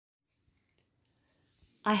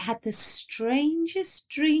I had the strangest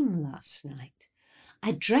dream last night.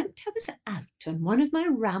 I dreamt I was out on one of my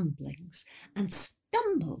ramblings and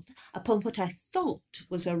stumbled upon what I thought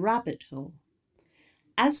was a rabbit hole.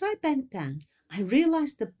 As I bent down, I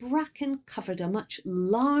realised the bracken covered a much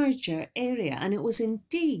larger area, and it was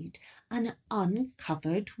indeed an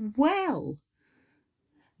uncovered well.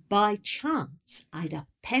 By chance, I'd a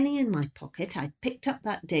penny in my pocket I'd picked up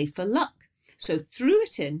that day for luck, so threw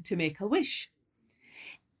it in to make a wish.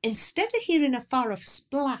 Instead of hearing a far-off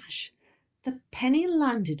splash, the penny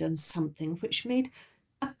landed on something which made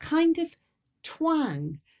a kind of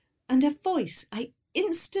twang, and a voice I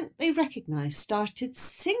instantly recognised started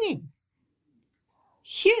singing.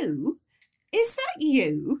 "Hugh, is that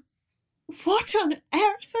you? What on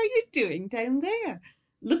earth are you doing down there,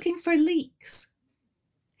 looking for leaks?"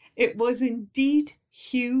 It was indeed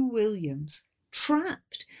Hugh Williams,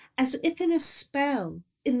 trapped as if in a spell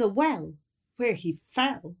in the well where he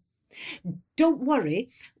fell. "Don't worry,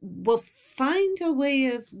 we'll find a way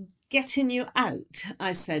of getting you out,"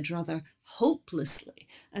 I said rather hopelessly,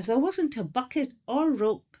 as there wasn't a bucket or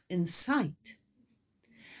rope in sight.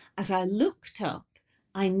 As I looked up,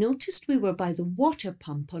 I noticed we were by the water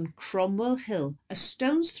pump on Cromwell Hill, a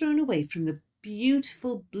stone's thrown away from the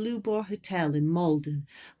beautiful Blue Boar Hotel in Malden,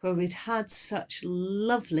 where we'd had such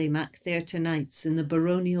lovely Mac Theatre nights in the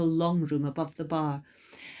baronial long room above the bar,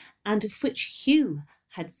 and of which Hugh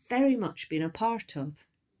had very much been a part of.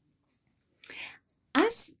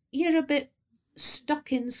 "As you're a bit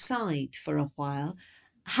stuck inside for a while,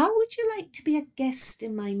 how would you like to be a guest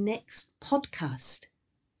in my next podcast?"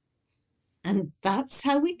 And that's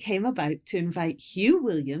how we came about to invite Hugh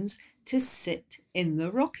Williams to sit in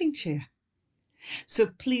the rocking chair. So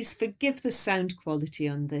please forgive the sound quality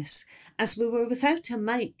on this, as we were without a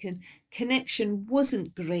mic and connection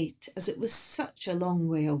wasn't great as it was such a long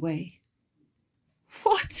way away.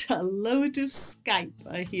 What a load of Skype,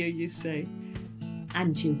 I hear you say.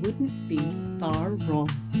 And you wouldn't be far wrong.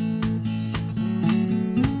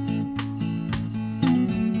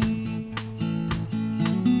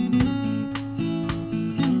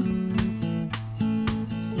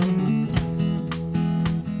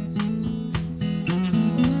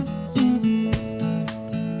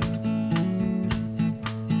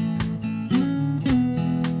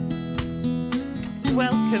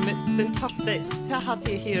 Welcome, it's fantastic to have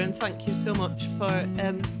you here, and thank you so much for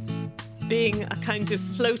being a kind of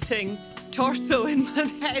floating torso in my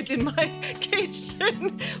head in my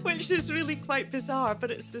kitchen, which is really quite bizarre, but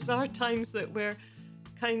it's bizarre times that we're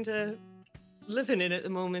kind of living in at the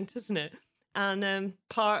moment, isn't it? And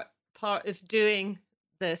part of doing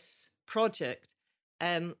this project,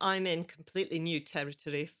 I'm in completely new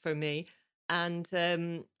territory for me, and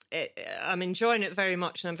I'm enjoying it very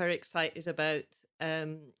much, and I'm very excited about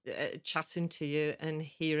chatting to you and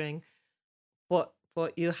hearing what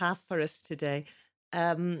you have for us today.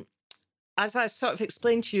 As I sort of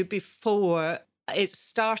explained to you before, it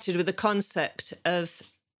started with the concept of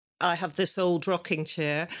I have this old rocking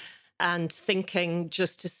chair and thinking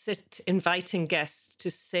just to sit, inviting guests to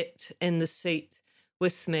sit in the seat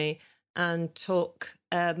with me and talk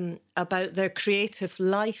about their creative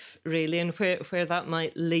life, really, and where that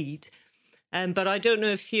might lead. But I don't know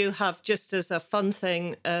if you have, just as a fun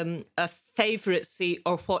thing, a favourite seat,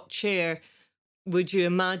 or what chair would you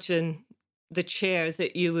imagine the chair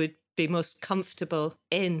that you would be most comfortable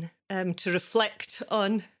in to reflect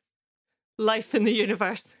on life in the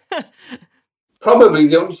universe? Probably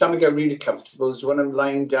the only time I get really comfortable is when I'm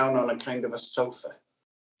lying down on a kind of a sofa.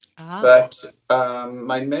 But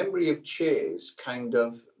my memory of chairs kind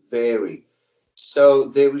of vary. So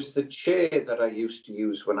there was the chair that I used to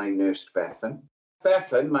use when I nursed Bethan.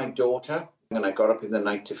 Bethan, my daughter, and I got up in the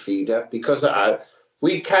night to feed her because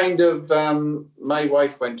we kind of, my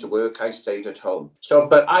wife went to work, I stayed at home.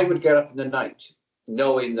 But I would get up in the night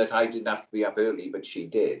knowing that I didn't have to be up early, but she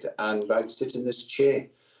did. And I'd sit in this chair.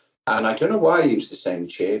 And I don't know why I used the same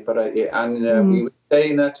chair, but we were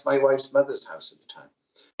staying at my wife's mother's house at the time.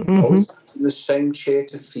 Mm-hmm. Always sat in the same chair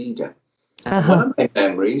to feed her. Uh-huh. One of my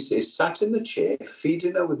memories is sat in the chair,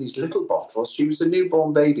 feeding her with these little bottles. She was a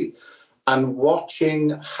newborn baby, and watching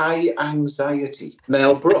High Anxiety,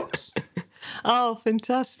 Mel Brooks. Oh,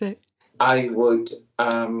 fantastic. I would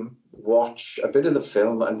watch a bit of the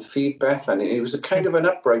film and feed Beth, and it was a kind of an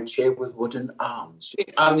upright chair with wooden arms.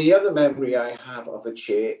 And the other memory I have of a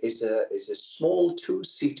chair is a small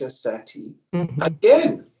two-seater settee, mm-hmm.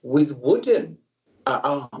 again with wooden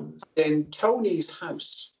arms, in Tony's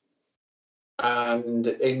house and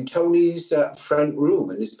in Tony's front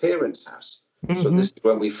room in his parents' house. Mm-hmm. So this is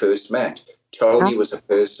when we first met. Tony was a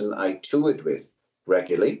person I toured with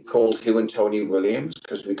regularly, called Hugh and Tony Williams,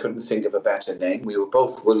 because we couldn't think of a better name. We were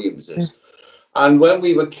both Williamses. And when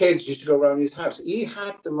we were kids, used to go around his house. He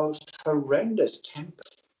had the most horrendous temper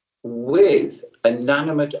with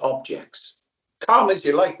inanimate objects. Calm as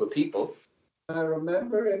you like with people. I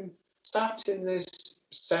remember him sat in this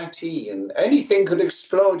settee and anything could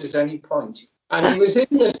explode at any point. And he was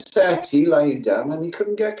in the settee lying down and he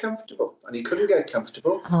couldn't get comfortable. And he couldn't get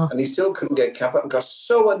comfortable. And he still couldn't get comfortable and got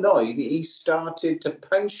so annoyed he started to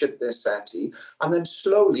punch at the settee and then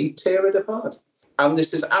slowly tear it apart. And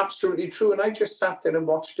this is absolutely true. And I just sat there and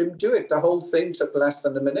watched him do it. The whole thing took less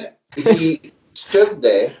than a minute. He stood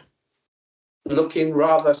there looking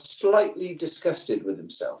rather slightly disgusted with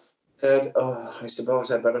himself. Said, oh, I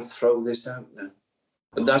suppose I better throw this out now.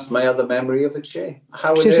 And that's my other memory of a chair.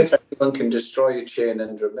 How on earth anyone can destroy a chair in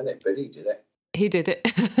under a minute? But he did it. He did it.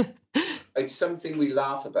 It's something we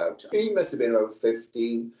laugh about. He must have been about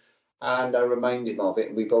 15. And I remind him of it,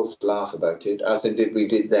 and we both laugh about it, as indeed we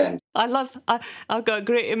did then. I've got a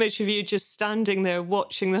great image of you just standing there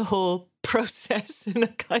watching the whole process in a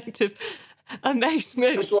kind of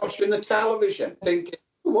amazement. Just watching the television, thinking,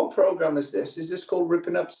 what programme is this? Is this called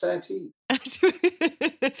Ripping Up Settee?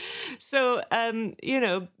 So,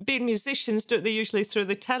 being musicians, don't they usually throw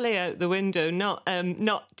the telly out the window, not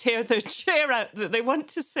tear their chair out that they want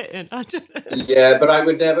to sit in? I don't know. Yeah, but I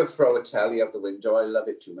would never throw a telly out the window. I love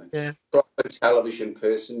it too much. Yeah. I'm a television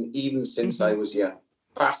person, even since I was young.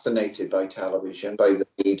 Fascinated by television, by the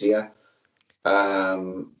media.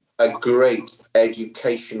 A great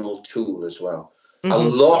educational tool as well. A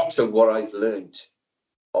lot of what I've learned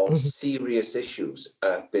of serious issues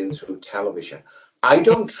have been through television. I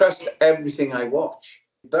don't trust everything I watch,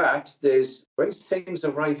 but when things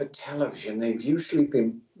arrive at television, they've usually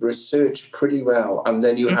been researched pretty well, and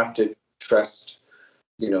then you have to trust,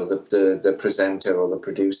 the presenter or the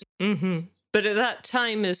producer. But at that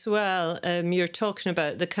time as well, you're talking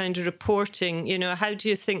about the kind of reporting, how do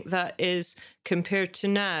you think that is compared to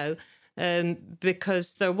now?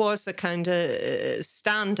 Because there was a kind of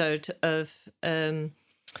standard of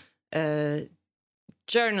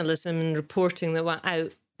journalism and reporting that went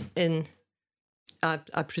out in,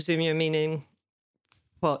 I presume you're meaning,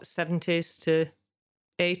 70s to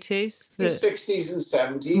 80s? The 60s and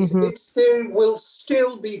 70s. There will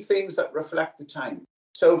still be things that reflect the time.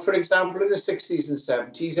 So, for example, in the 60s and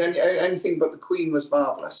 70s, anything but the Queen was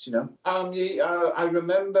marvellous, I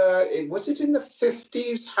remember, was it in the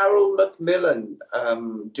 50s, Harold Macmillan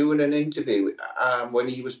doing an interview when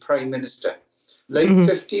he was Prime Minister. Late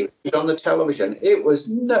 50s, on the television. It was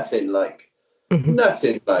nothing like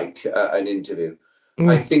an interview.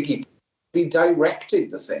 I think he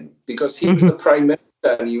directed the thing because he was the Prime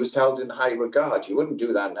Minister and he was held in high regard. You wouldn't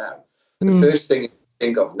do that now. The first thing you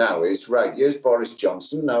think of now is, right, here's Boris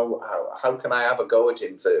Johnson. Now, how can I have a go at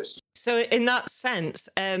him first? So in that sense,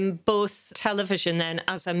 both television then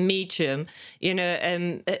as a medium,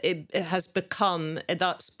 it has become,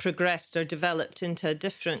 that's progressed or developed into a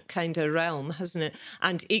different kind of realm, hasn't it?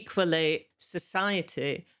 And equally,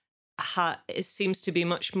 society it seems to be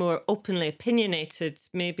much more openly opinionated.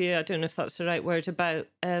 Maybe, I don't know if that's the right word, about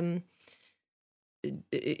every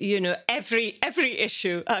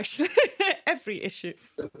issue, actually. Every issue.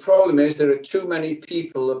 The problem is there are too many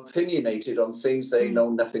people opinionated on things they know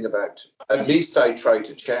nothing about. At least I try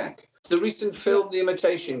to check. The recent film, The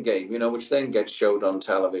Imitation Game, which then gets showed on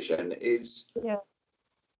television, is...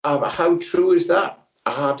 how true is that?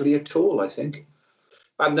 Hardly at all, I think.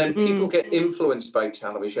 And then people get influenced by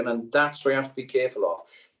television, and that's what you have to be careful of.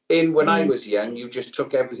 When I was young, you just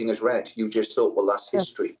took everything as read. You just thought, well, that's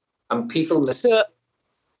history. And people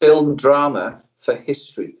film drama for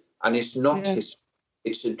history. And it's not history,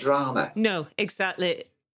 it's a drama. No, exactly.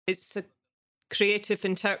 It's a creative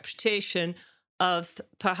interpretation of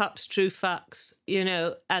perhaps true facts,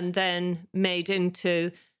 and then made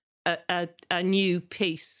into a new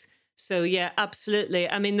piece. So, yeah, absolutely.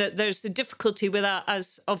 I mean, there's a difficulty with that,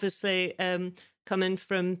 as obviously coming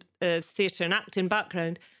from a theatre and acting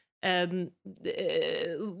background, with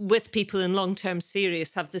people in long-term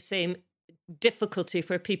series have the same difficulty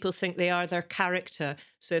where people think they are their character.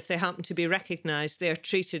 So if they happen to be recognised, they are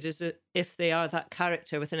treated as if they are that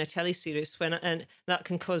character within a teleseries, and that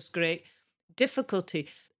can cause great difficulty.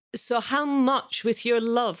 So how much, with your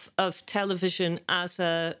love of television as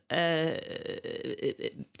a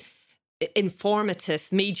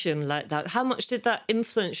informative medium like that, how much did that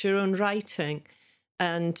influence your own writing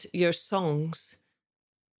and your songs?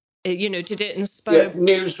 Did it inspire... Yeah,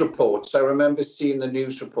 news reports. I remember seeing the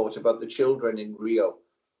news report about the children in Rio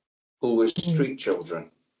who were street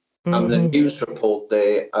children. And the news report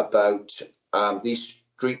there about these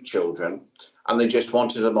street children and they just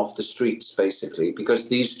wanted them off the streets, basically, because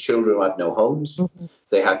these children had no homes,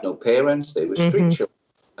 they had no parents, they were street children,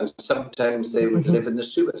 and sometimes they would live in the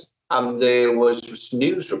sewers. And there was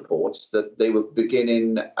news reports that they were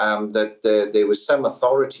beginning, that there was some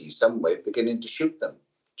authority somewhere beginning to shoot them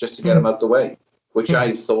just to get them out the way, which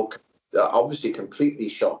I thought obviously completely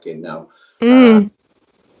shocking now.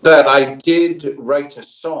 But I did write a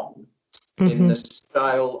song in the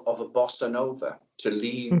style of a bossa nova to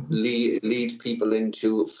lead people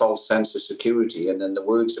into a false sense of security, and then the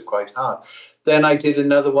words are quite hard. Then I did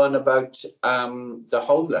another one about the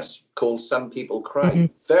homeless called Some People Cry.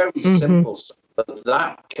 Very simple song, but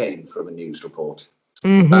that came from a news report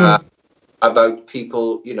about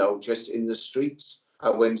people, just in the streets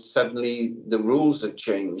when suddenly the rules had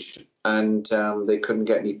changed and they couldn't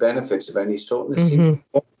get any benefits of any sort, and they seemed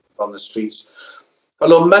on the streets.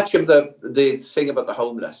 Although much of the thing about the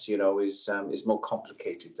homeless, is more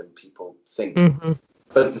complicated than people think.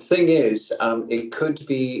 But the thing is, it could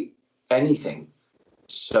be anything.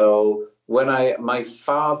 So when my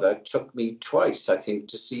father took me twice, I think,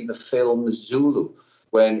 to see the film Zulu,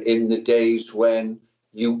 when in the days when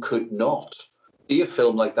you could not see a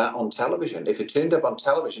film like that on television. If it turned up on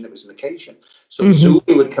television, it was an occasion. So Zulu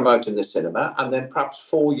would come out in the cinema, and then perhaps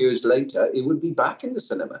 4 years later, it would be back in the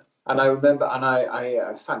cinema. And I remember,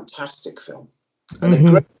 a fantastic film, and a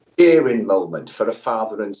great cheering moment for a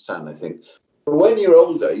father and son, I think. But when you're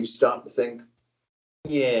older, you start to think,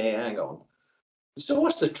 yeah, hang on. So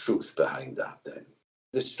what's the truth behind that then?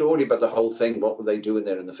 The story about the whole thing, what were they doing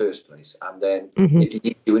there in the first place? And then it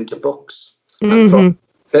leads you into books. And from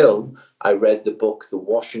film, I read the book, The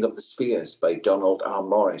Washing of the Spears by Donald R.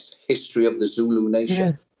 Morris, History of the Zulu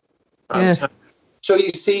Nation. Fantastic. So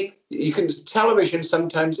you see, television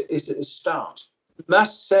sometimes is a start. I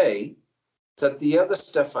must say that the other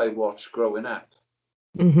stuff I watched growing up,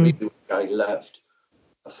 really, which I loved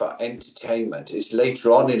for entertainment, is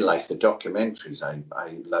later on in life, the documentaries I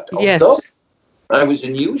loved. Although I was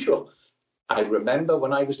unusual. I remember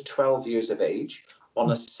when I was 12 years of age,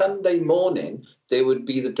 on a Sunday morning, there would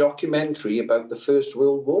be the documentary about the First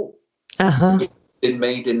World War. Been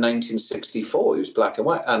made in 1964. It was black and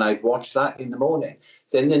white, and I'd watch that in the morning.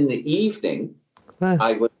 Then in the evening,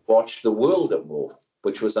 I would watch The World at War,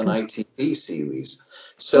 which was an ITV series.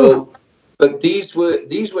 So, but these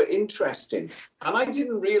were interesting, and I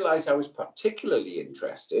didn't realize I was particularly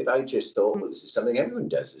interested. I just thought, well, this is something everyone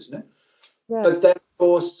does, isn't it? But then, of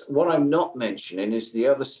course, what I'm not mentioning is the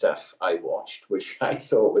other stuff I watched, which I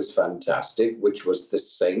thought was fantastic, which was The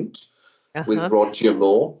Saint with Roger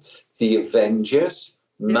Moore, The Avengers,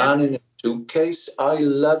 Man in a Suitcase. I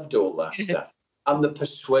loved all that stuff. And The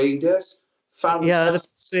Persuaders,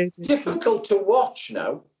 fantastic. Difficult to watch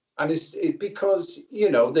now. And it's because,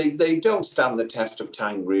 they don't stand the test of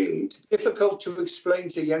time, really. It's difficult to explain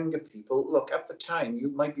to younger people, look, at the time, you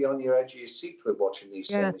might be on your edge of your seat with watching these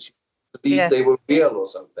things. You believe they were real or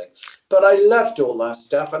something. But I loved all that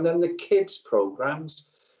stuff. And then the kids' programs,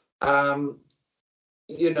 I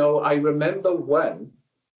remember one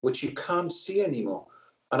which you can't see anymore.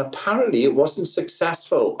 And apparently it wasn't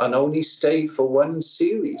successful and only stayed for one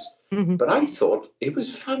series. But I thought it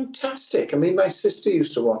was fantastic. I mean, my sister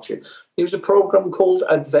used to watch it. There was a program called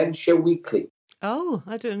Adventure Weekly. Oh,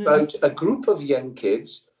 I don't know. About a group of young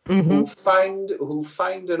kids who find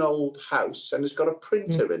an old house and it's got a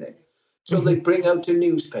printer in it. So they bring out a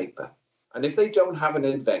newspaper. And if they don't have an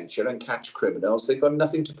adventure and catch criminals, they've got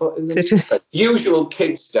nothing to put in the newspaper. Usual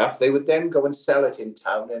kid stuff, they would then go and sell it in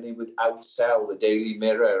town, and it would outsell the Daily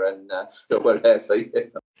Mirror and whatever.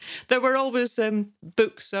 There were always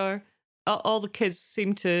books, or all the kids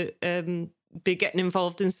seem to be getting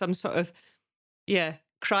involved in some sort of,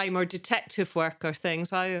 crime or detective work or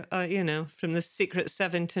things. I from The Secret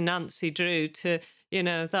Seven to Nancy Drew to,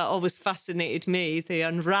 that always fascinated me, the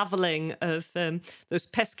unraveling of those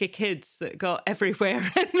pesky kids that got everywhere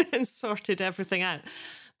and sorted everything out.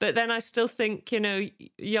 But then I still think,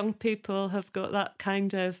 young people have got that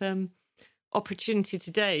kind of opportunity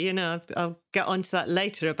today. I'll get onto that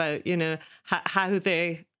later about, how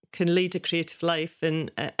they can lead a creative life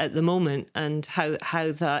at the moment, and how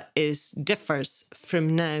that differs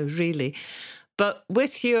from now, really. But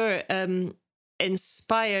with your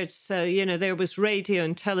inspired, so there was radio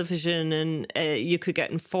and television, and you could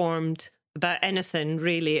get informed about anything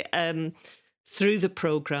really through the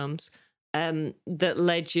programs that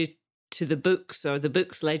led you to the books, or the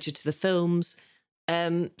books led you to the films.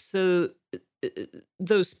 So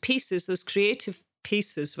those creative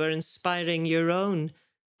pieces were inspiring your own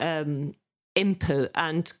input,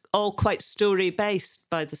 and all quite story based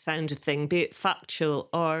by the sound of thing, be it factual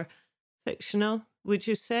or fictional. would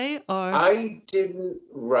you say? Or I didn't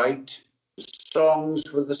write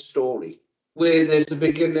songs with a story where there's a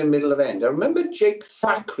beginning, middle, and end. I remember Jake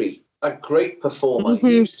Thackeray, a great performer. He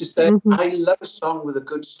used to say, I love a song with a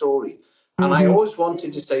good story. And I always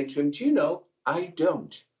wanted to say to him, do you know, I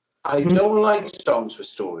don't. I don't like songs with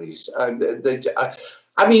stories. I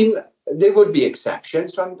mean, there would be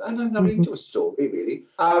exceptions, and I'm not into a story, really.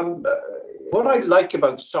 What I like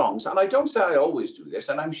about songs, and I don't say I always do this,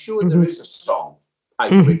 and I'm sure there is a song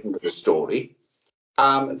I've written with a story,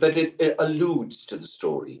 but it alludes to the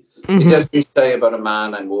story. It doesn't say about a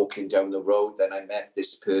man, I'm walking down the road, then I met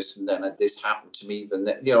this person, then this happened to me, then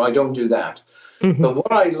that, I don't do that. But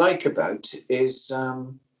what I like about is,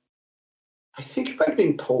 I think it might have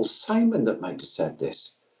been Paul Simon that might have said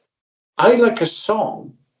this. I like a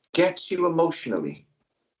song gets you emotionally,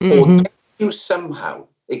 or gets you somehow.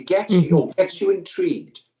 It gets you, or gets you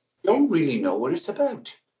intrigued. You don't really know what it's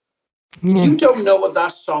about. You don't know what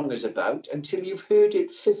that song is about until you've heard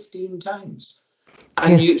it 15 times.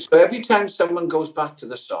 And so every time someone goes back to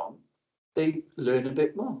the song, they learn a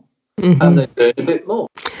bit more. And they learn a bit more.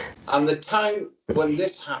 And the time when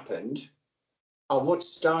this happened, are what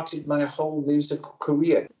started my whole musical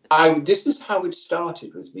career. This is how it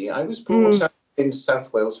started with me. I was brought up in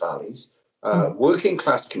South Wales Valleys, working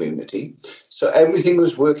class community. So everything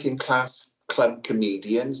was working class, club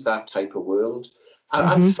comedians, that type of world.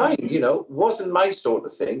 And fine, wasn't my sort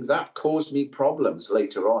of thing. That caused me problems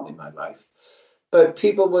later on in my life. But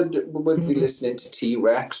people would be listening to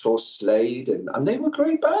T-Rex or Slade, and they were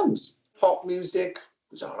great bands. Pop music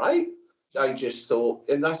was all right. I just thought,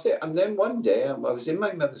 and that's it. And then one day I was in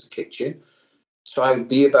my mother's kitchen. So I'd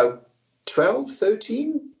be about 12,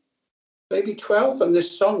 13, maybe 12. And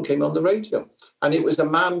this song came on the radio. And it was a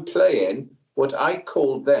man playing what I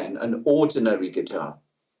called then an ordinary guitar.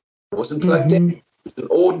 It wasn't plugged in. It was an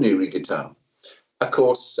ordinary guitar. Of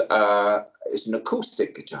course, it's an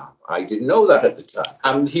acoustic guitar. I didn't know that at the time.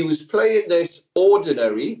 And he was playing this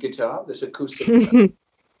ordinary guitar, this acoustic guitar,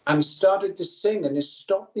 and started to sing, and it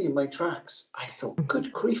stopped me in my tracks. I thought,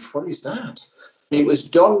 good grief, what is that? It was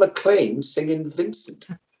Don McLean singing Vincent.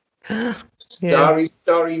 Starry,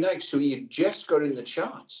 Starry Night. So he had just got in the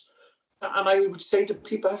charts. And I would say to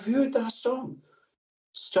people, I've heard that song,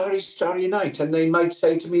 Starry, Starry Night. And they might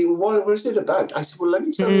say to me, well, what is it about? I said, well, let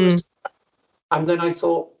me tell you what it's about. And then I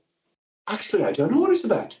thought, actually, I don't know what it's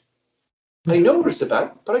about. I know what it's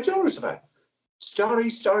about, but I don't know what it's about. Starry,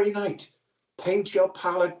 Starry Night. Paint your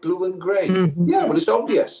palette blue and grey. Yeah, well, it's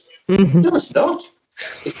obvious. No, it's not.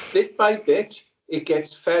 It's bit by bit. It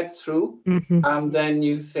gets fed through. And then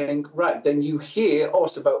you think, right, then you hear, oh,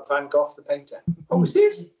 it's about Van Gogh, the painter. Oh, is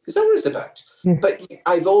this? Is that what it's about? But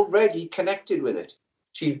I've already connected with it.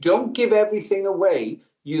 So you don't give everything away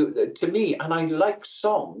to me. And I like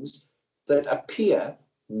songs that appear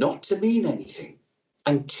not to mean anything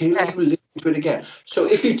until you listen to it again. So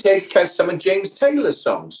if you take some of James Taylor's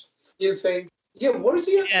songs, you think, what is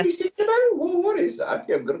he actually singing about? Well, what is that?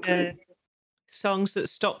 I'm going to songs that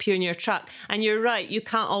stop you in your track. And you're right, you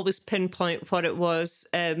can't always pinpoint what it was,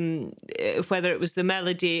 whether it was the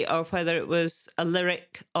melody or whether it was a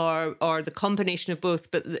lyric or the combination of both.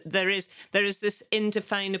 But there is this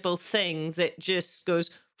indefinable thing that just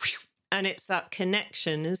goes, whew, and it's that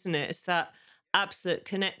connection, isn't it? It's that absolute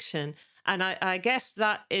connection. And I guess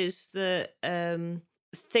that is the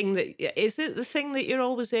thing is it the thing that you're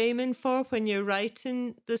always aiming for when you're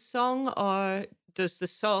writing the song, or does the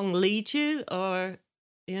song lead you, or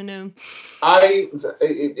it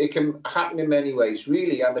can happen in many ways.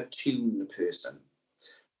 Really, I'm a tune person.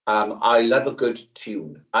 I love a good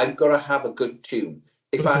tune. I've got to have a good tune.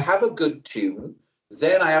 If I have a good tune,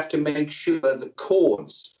 then I have to make sure the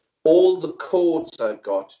chords, all the chords I've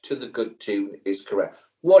got to the good tune is correct.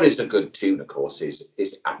 What is a good tune, of course, is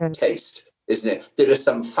taste, isn't it? There are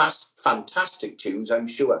some fantastic tunes, I'm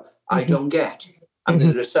sure, I don't get. And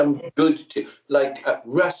there are some good tunes, like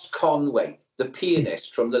Russ Conway, the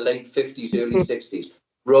pianist from the late 50s, early 60s,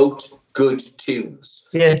 wrote good tunes.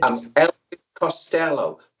 Elvis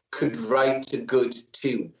Costello could write a good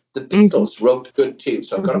tune. The Beatles wrote good tunes.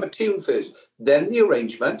 So I've got to have a tune first, then the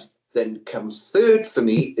arrangement, then comes third for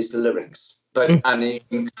me is the lyrics. And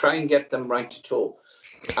you try and get them right at all.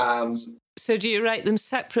 So do you write them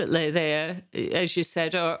separately there, as you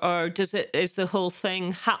said, or is the whole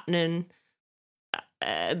thing happening,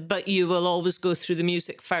 but you will always go through the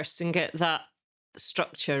music first and get that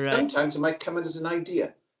structure right? Sometimes it might come in as an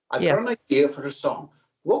idea. I've got an idea for a song.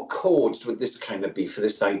 What chords would this kind of be for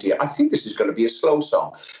this idea? I think this is going to be a slow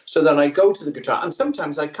song. So then I go to the guitar, and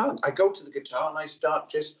sometimes I can't. I go to the guitar and I start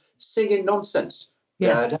just singing nonsense.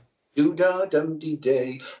 Da, da,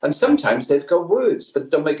 do-da-dum-dee-day. And sometimes they've got words that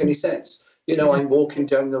don't make any sense. You know, I'm walking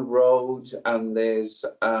down the road and there's,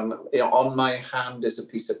 on my hand is a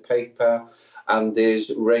piece of paper and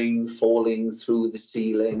there's rain falling through the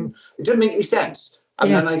ceiling. It doesn't make any sense.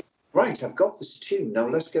 And then I, right, I've got this tune. Now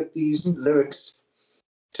let's get these lyrics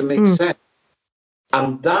to make sense.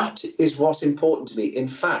 And that is what's important to me. In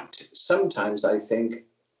fact, sometimes I think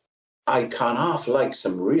I can't half like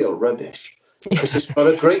some real rubbish because it's not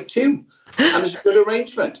a great tune and it's a good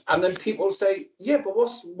arrangement. And then people say, yeah, but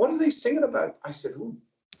what are they singing about? I said,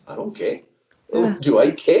 I don't care. Do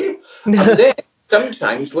I care? And then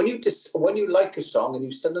sometimes when you like a song and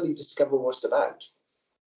you suddenly discover what it's about,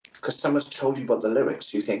 because someone's told you about the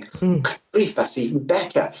lyrics, you think, grief, that's even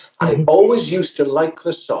better. I always used to like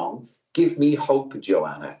the song, Give Me Hope,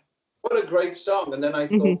 Joanna. What a great song. And then I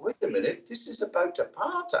thought, wait a minute, this is about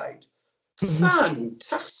apartheid.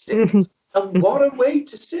 Fantastic. And what a way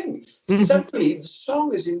to sing. Suddenly, the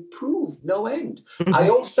song is improved, no end. I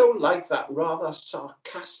also like that rather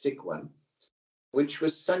sarcastic one, which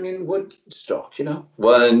was sung in Woodstock, you know.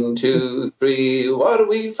 1, 2, 3, what are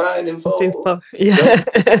we fighting for? Yeah.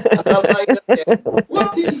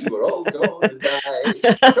 Well, we're all going to die.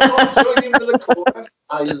 Come on, join in with the chorus.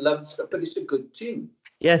 I love stuff, but it's a good tune.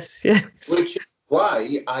 Yes. Which is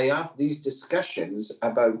why I have these discussions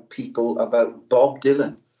about Bob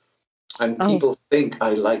Dylan. And people think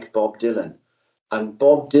I like Bob Dylan. And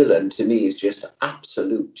Bob Dylan, to me, is just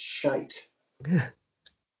absolute shite.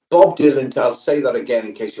 Bob Dylan, I'll say that again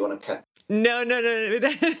in case you want to cut. No.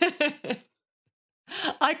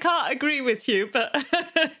 I can't agree with you, but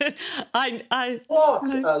What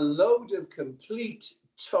a load of complete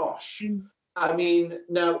tosh. I mean,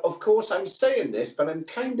 now, of course, I'm saying this, but I'm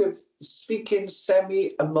kind of speaking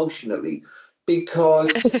semi-emotionally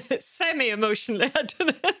because... Semi-emotionally? I don't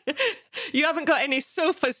know. You haven't got any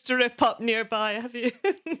sofas to rip up nearby, have you?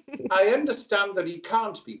 I understand that he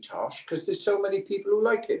can't be tosh because there's so many people who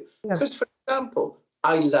like it. Because, for example,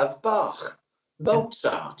 I love Bach,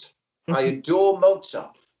 Mozart. I adore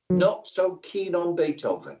Mozart. Not so keen on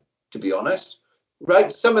Beethoven, to be honest.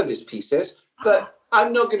 Right, some of his pieces, but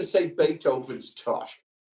I'm not going to say Beethoven's tosh.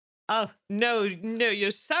 Oh, no,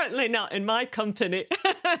 you're certainly not in my company.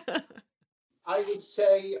 I would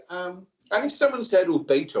say, and if someone said,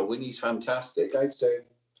 Beethoven, he's fantastic, I'd say,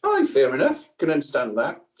 fair enough, can understand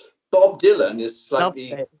that. Bob Dylan is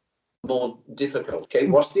slightly more difficult. Okay,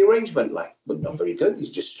 what's the arrangement like? Well, not very good.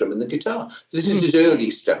 He's just strumming the guitar. This is his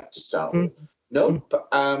early stuff to start with. No,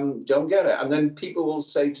 don't get it. And then people will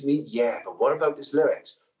say to me, yeah, but what about his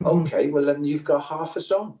lyrics? Okay, well, then you've got half a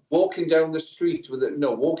song. Walking down the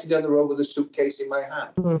road with a suitcase in my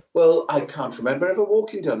hand. Well, I can't remember ever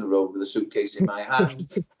walking down the road with a suitcase in my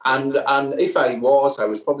hand. and if I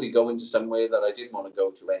was probably going to somewhere that I didn't want to go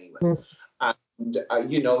to anyway. And,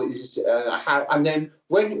 and then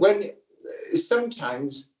when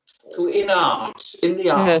sometimes in the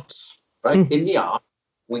arts, right, in the art,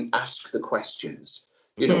 we ask the questions.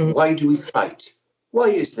 You know, why do we fight? Why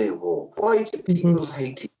is there war? Why do people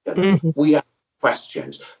hate each other? We ask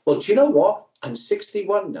questions. Well, do you know what? I'm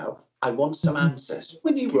 61 now. I want some answers.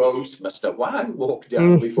 Winnie Rose must have walked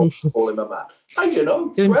down before call him a man. I don't know,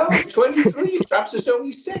 12, 23, perhaps it's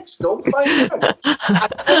only 6. Go find out.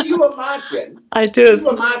 And can you imagine? I do. Can you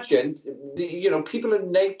imagine people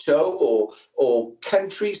in NATO or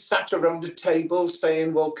countries sat around a table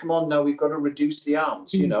saying, well, come on now, we've got to reduce the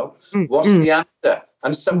arms, What's the answer?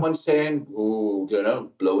 And someone saying,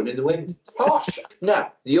 blowing in the wind. Posh.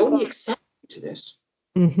 Now, the only exception to this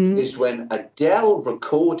is when Adele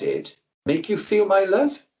recorded Make You Feel My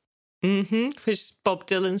Love. Which is Bob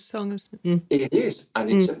Dylan's song, isn't it? It is,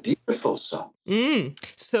 and it's a beautiful song.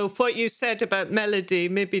 So what you said about melody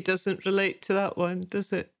maybe doesn't relate to that one,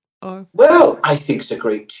 does it? Well, I think it's a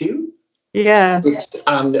great tune. Yeah.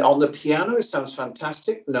 And on the piano, it sounds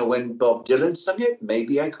fantastic. Now, when Bob Dylan sang it,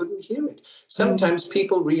 maybe I couldn't hear it. Sometimes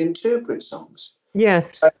people reinterpret songs.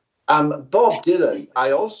 Yes. Bob Dylan,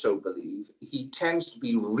 I also believe he tends to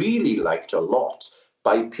be really liked a lot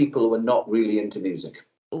by people who are not really into music.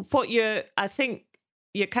 I think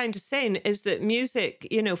you're kind of saying is that music,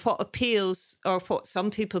 what appeals or what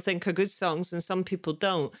some people think are good songs and some people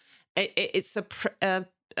don't, it's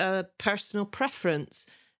a personal preference,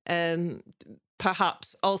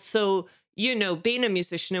 perhaps, although... being a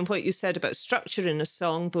musician and what you said about structuring a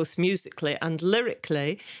song, both musically and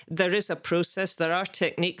lyrically, there is a process, there are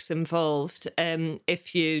techniques involved.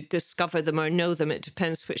 If you discover them or know them, it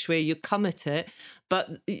depends which way you come at it.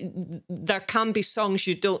 But there can be songs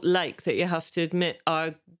you don't like that you have to admit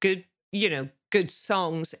are good, good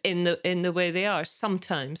songs in the way they are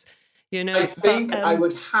sometimes. you know. I think I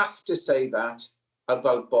would have to say that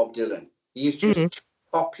about Bob Dylan. He's just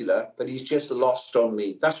popular, but he's just lost on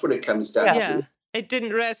me. That's what it comes down to. Yeah, it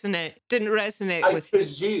didn't resonate.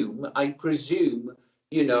 I presume,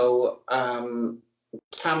 you know,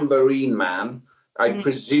 Tambourine Man, I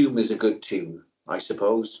presume is a good tune, I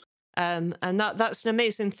suppose. And that's an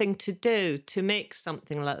amazing thing to do, to make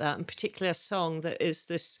something like that, and particularly a song that is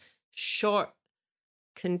this short,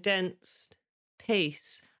 condensed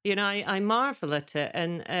pace. You know, I marvel at it,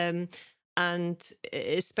 and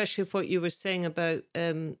especially what you were saying about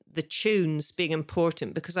the tunes being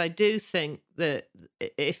important, because I do think that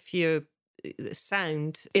if the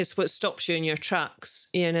sound is what stops you in your tracks,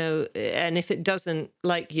 you know, and if it doesn't,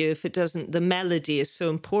 the melody is so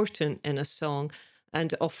important in a song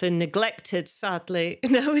and often neglected, sadly,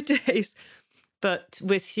 nowadays. But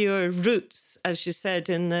with your roots, as you said,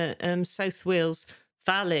 in the South Wales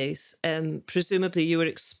valleys, presumably you were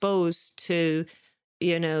exposed to,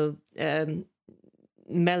 you know,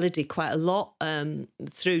 melody quite a lot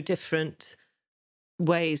through different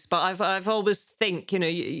ways. But I've always think, you know,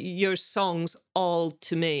 your songs all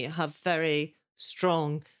to me have very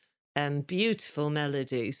strong beautiful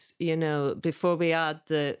melodies, you know, before we add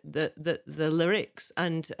the lyrics.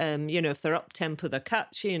 And you know, if they're up tempo, they're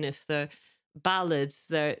catchy, and if they're ballads,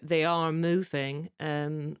 they are moving.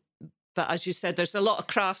 But as you said, there's a lot of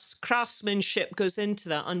craftsmanship goes into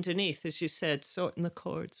that underneath, as you said, sorting the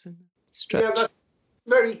chords and structure. Yeah, that's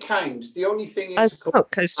very kind. The only thing is,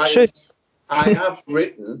 I have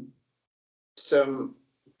written some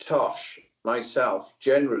tosh myself,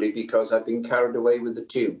 generally because I've been carried away with the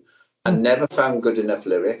tune and never found good enough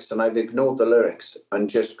lyrics, and I've ignored the lyrics and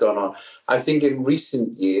just gone on. I think in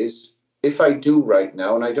recent years, if I do right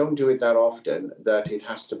now, and I don't do it that often, that it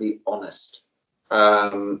has to be honest.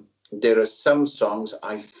 There are some songs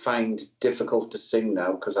I find difficult to sing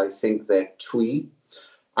now because I think they're twee,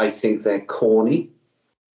 I think they're corny,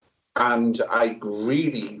 and I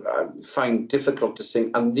really find difficult to sing.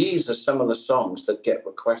 And these are some of the songs that get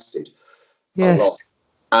requested a lot.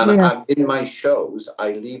 And in my shows,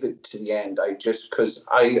 I leave it to the end. Because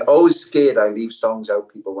I always scared I leave songs out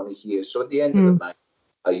people want to hear. So at the end of the night,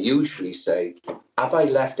 I usually say, have I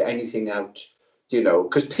left anything out? You know,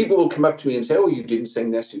 because people will come up to me and say, oh, you didn't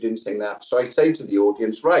sing this, you didn't sing that. So I say to the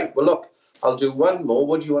audience, right, well, look, I'll do one more.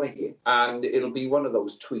 What do you want to hear? And it'll be one of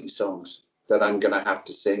those twee songs that I'm going to have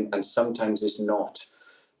to sing. And sometimes it's not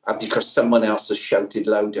because someone else has shouted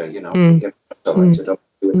louder, you know. So I don't do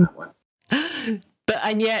it that way.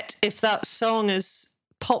 And yet, if that song is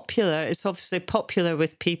popular, it's obviously popular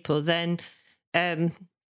with people, then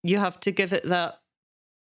you have to give it that,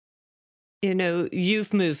 you know,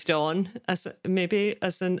 you've moved on as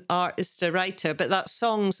an artist, a writer, but that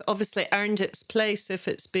song's obviously earned its place if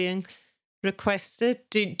it's being requested.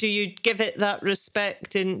 Do you give it that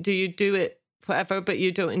respect, and do you do it whatever, but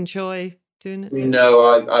you don't enjoy doing it?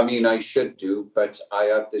 No, I mean, I should do, but I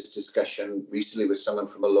had this discussion recently with someone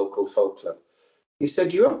from a local folk club. He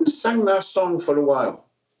said, you haven't sang that song for a while.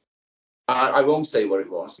 I won't say what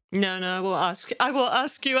it was. No, I won't ask. I won't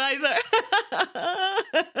ask you either.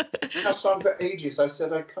 That song for ages. I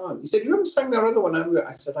said, I can't. He said, you haven't sang that other one.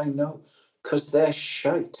 I said, I know, because they're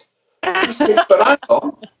shite. He said, but hang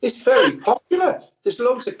on, it's very popular. There's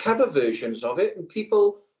loads of cover versions of it, and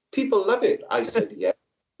people love it. I said, yeah,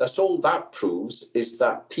 that's all that proves, is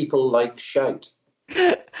that people like shite.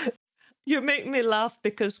 You make me laugh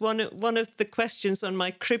because one of the questions on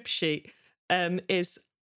my crib sheet is,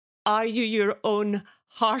 are you your own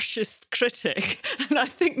harshest critic? And I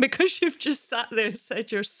think because you've just sat there and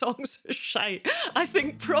said your songs are shite, I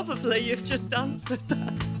think probably you've just answered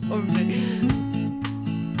that for me.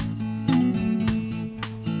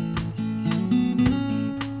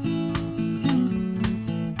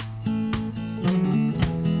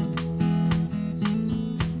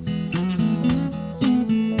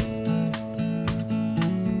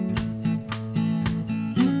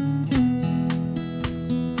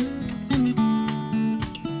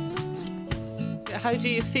 How do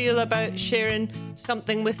you feel about sharing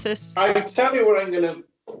something with us? I tell you what I'm going to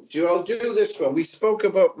do. I'll do this one. We spoke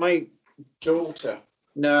about my daughter.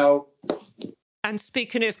 Now. And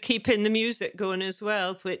speaking of keeping the music going as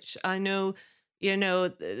well, which I know, you know,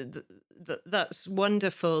 that's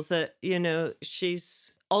wonderful that, you know,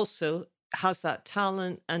 she's also has that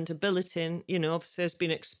talent and ability, and, you know, obviously has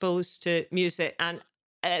been exposed to music and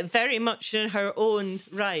very much in her own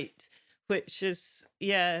right, which is,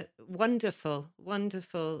 wonderful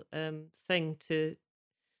thing to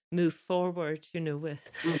move forward, you know, with.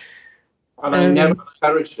 And I never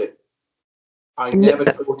encouraged it. I never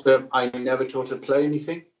taught her to play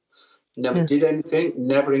anything. never did anything,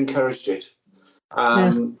 never encouraged it.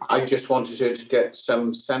 I just wanted her to get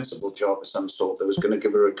some sensible job of some sort that was going to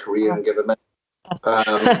give her a career and give her money.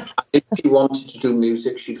 If she wanted to do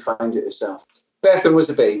music, she'd find it herself. Bethan was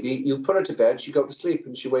a baby. You put her to bed, she'd go to sleep,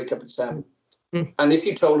 and she'd wake up at 7. And if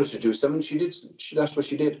you told her to do something, she did. That's what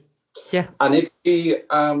she did. Yeah. And if she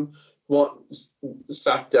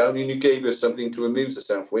sat down and you gave her something to amuse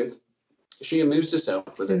herself with, she amused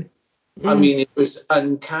herself with it. I mean, it was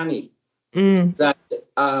uncanny that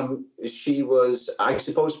she was. I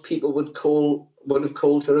suppose people would have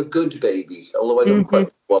called her a good baby, although I don't quite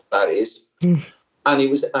know what that is. And it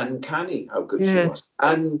was uncanny how good she was.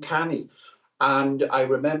 Uncanny. And I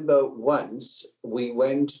remember once we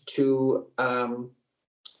went to.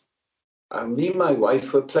 Me and my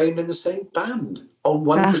wife were playing in the same band on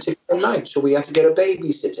one particular night, so we had to get a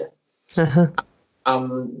babysitter.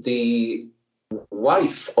 The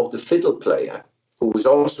wife of the fiddle player, who was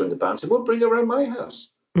also in the band, said, "Well, bring her around my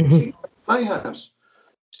house." My house.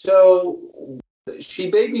 So she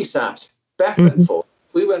babysat Bethan for.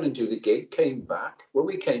 We went and do the gig, came back. When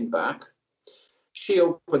we came back, she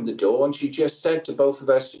opened the door and she just said to both of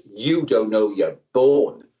us, "You don't know you're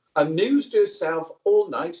born." Amused herself all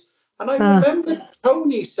night. And I remember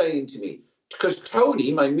Tony saying to me, because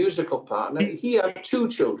Tony, my musical partner, he had 2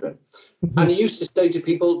 children. And he used to say to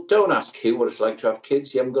people, "Don't ask Hugh what it's like to have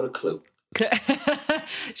kids. You haven't got a clue."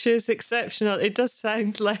 She's exceptional. It does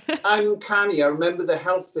sound like... Uncanny. I remember the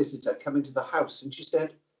health visitor coming to the house and she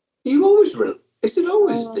said, "Is it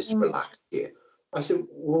always this relaxed here?" I said,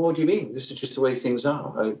 "Well, what do you mean? This is just the way things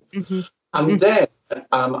are." And then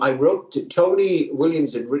I wrote to Tony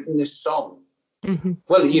Williams had written this song.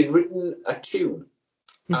 Well, he had written a tune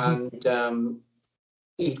and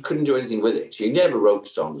he couldn't do anything with it. He never wrote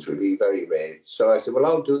songs, really, very rare. So I said, "Well,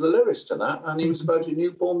 I'll do the lyrics to that." And it was about a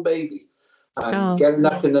newborn baby and getting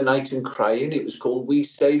up in the night and crying. It was called "We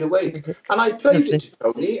Stayed Awake." And I played it to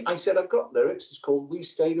Tony. I said, "I've got lyrics. It's called "We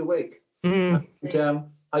Stayed Awake." And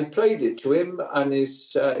I played it to him, and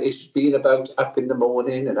it's been about up in the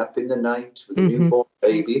morning and up in the night with a newborn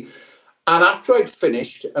baby. And after I'd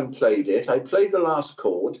finished and played it, I played the last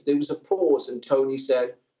chord. There was a pause, and Tony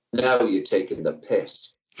said, "Now you're taking the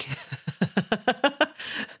piss."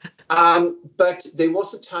 But there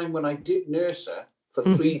was a time when I did nurse her for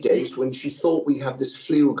 3 days when she thought we had this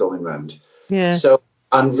flu going round. Yeah. So,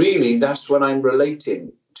 and really, that's when I'm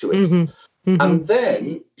relating to it. And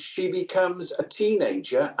then she becomes a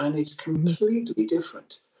teenager, and it's completely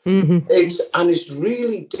different. It's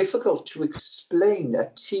really difficult to explain a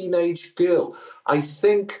teenage girl. I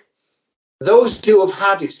think those who have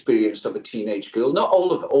had experience of a teenage girl, not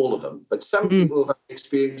all of them, but some people who have had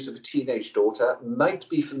experience of a teenage daughter might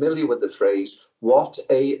be familiar with the phrase, "What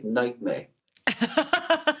a nightmare."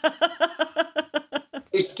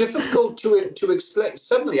 It's difficult to explain.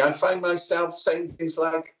 Suddenly I find myself saying things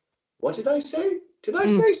like, "What did I say? Did I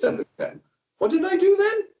say something then? What did I do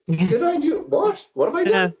then? Did I do what? What have I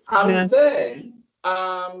done?" And then,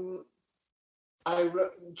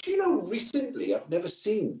 do you know? Recently, I've never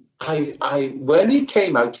seen. When it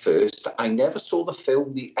came out first, I never saw the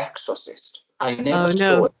film The Exorcist. I never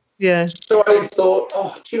saw it. Yeah. So I thought,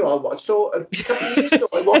 do you know? I saw a couple of years ago.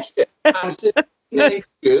 I watched it. And a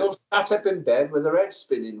girl sat up in bed with her head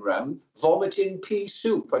spinning round, vomiting pea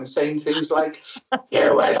soup and saying things like,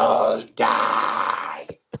 "You will all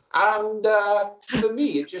die." And for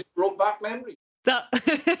me, it just brought back memories.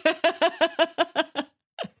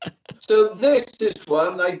 So this is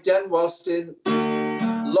one I'd done whilst in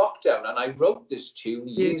lockdown, and I wrote this tune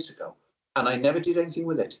years ago, and I never did anything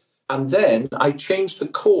with it. And then I changed the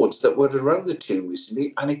chords that were around the tune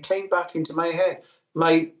recently, and it came back into my head.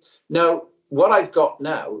 Now, what I've got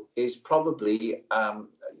now is probably,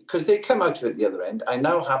 because they come out of it the other end, I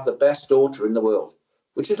now have the best daughter in the world,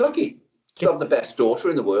 which is lucky. To have the best daughter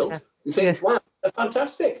in the world. You think, wow, they're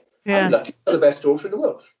fantastic. I'm lucky to have the best daughter in the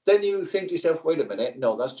world. Then you think to yourself, wait a minute,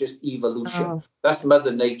 no, that's just evolution. That's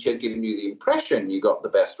Mother Nature giving you the impression you got the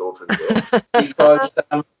best daughter in the world, because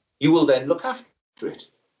you will then look after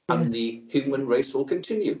it, and the human race will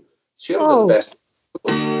continue. So you haven't got the best.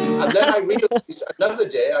 And then I realized, another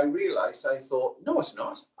day, I thought, no, it's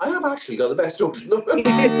not. I have actually got the best daughter in the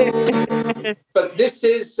world. But this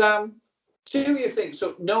is... do you think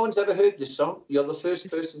so? No one's ever heard this song. You're the first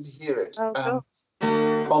person to hear it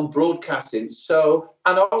on broadcasting. So,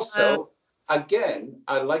 and also, again,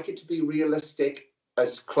 I like it to be realistic,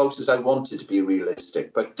 as close as I want it to be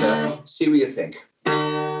realistic. But see what you think.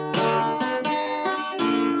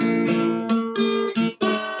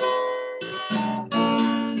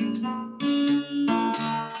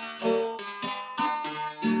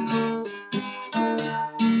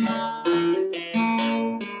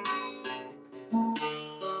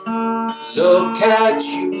 Look at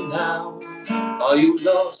you now. Are you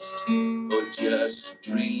lost or just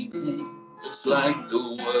dreaming? It's like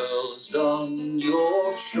the world's on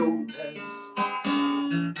your shoulders,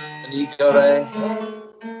 and you got a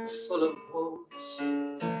head full of woes.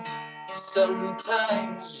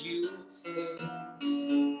 Sometimes you think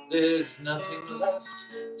there's nothing left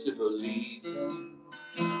to believe in.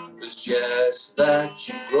 It's just that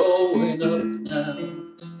you're growing up now,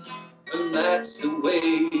 and that's the way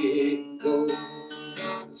it goes.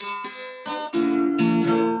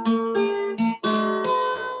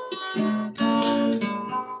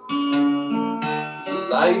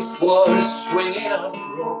 Life was swinging on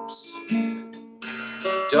ropes,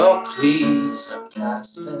 dark leaves and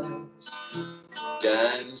plasters,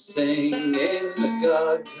 dancing in the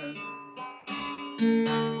garden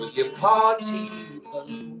with your party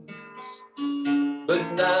balloons. But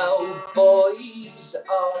now boys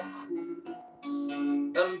are cool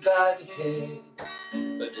and bad hair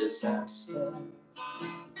a disaster.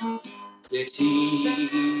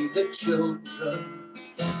 Pity the children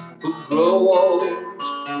who grow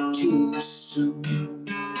old too soon.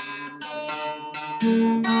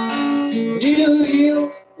 Knew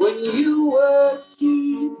you when you were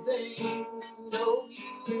teething, know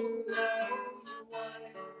you now you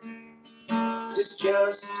wine. It's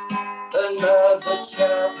just another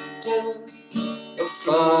chapter of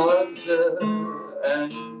father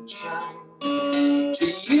and child. To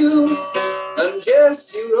you, I'm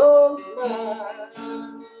just your old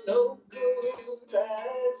man, no good as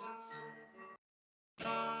a friend.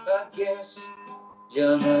 I guess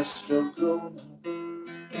you must have grown up,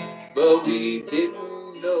 but we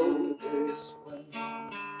didn't know this when.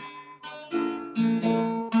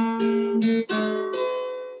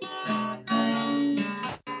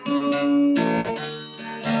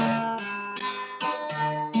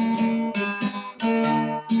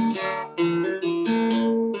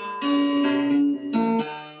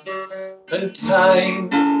 And time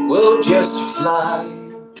will just fly.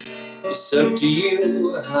 It's up to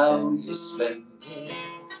you how you spend it.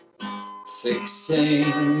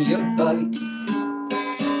 Fixing your bike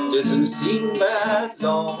doesn't seem that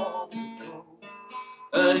long ago.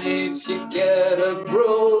 And if you get a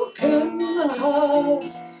broken heart,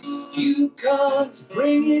 you can't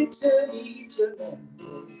bring it to me to mend it.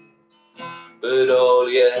 But all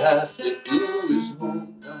you have to do is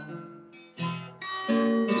hold on,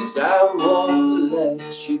 'cause I won't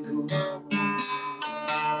let you go.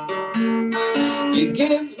 You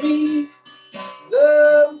give me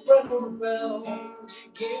the runaround, you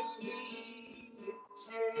give me your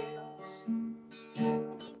tales.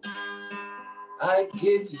 I'd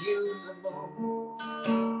give you the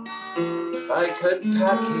moon if I could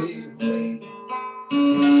pack it away.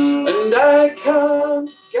 And I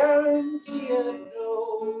can't guarantee I know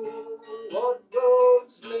what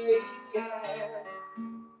roads lay ahead,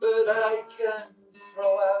 but I can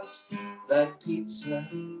throw out that pizza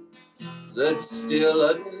that's still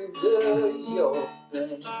under your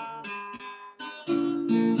bed.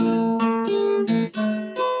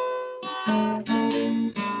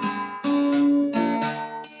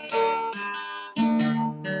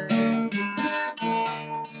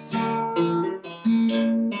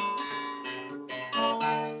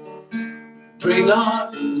 Bring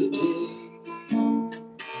on the day,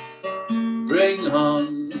 bring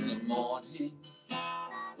on the morning,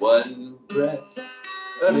 one breath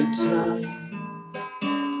at a time.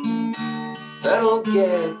 That'll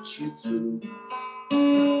get you through.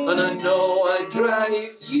 And I know I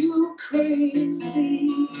drive you crazy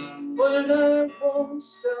when I won't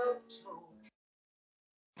stop talking.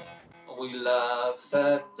 We laugh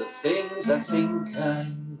at the things I think I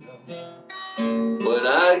know when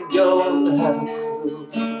I don't have a clue.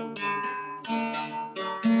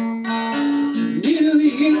 Knew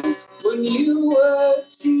you when you were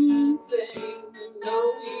teething,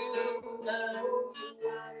 know you now you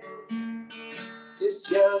it's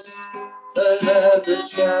just another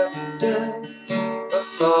chapter of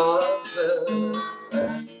father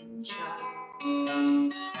and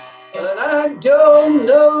child. And I don't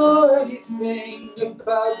know anything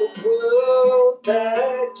about the world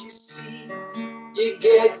that you see. You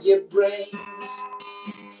get your brains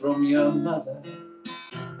from your mother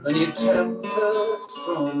and your temper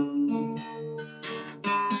from me.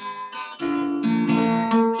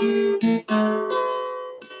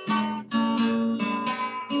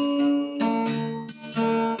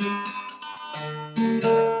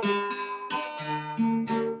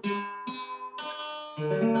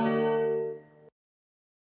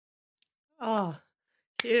 Oh,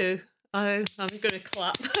 Hugh, I'm going to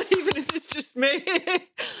clap, even if it's just me.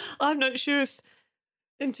 I'm not sure if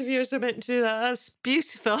Interviewers are meant to do that. That's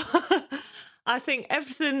beautiful. I think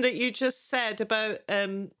everything that you just said about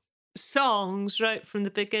songs right from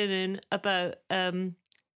the beginning, about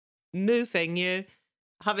moving you,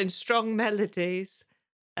 having strong melodies,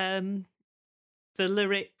 the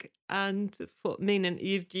lyric and what meaning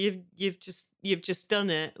you've just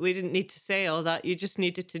done it. We didn't need to say all that. You just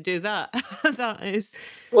needed to do that. That is.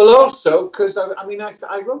 Well, also because I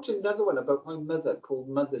wrote another one about my mother called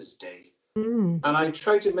Mother's Day, and I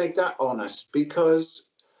tried to make that honest because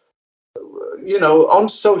on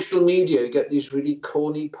social media you get these really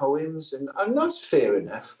corny poems, and that's fair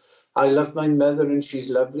enough. I love my mother and she's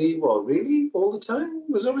lovely. Well, really, all the time?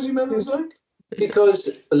 Was that what your mother was like? Because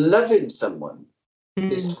loving someone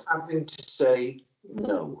is having to say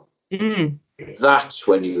no. That's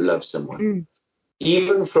when you love someone.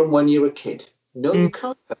 Even from when you're a kid. No, you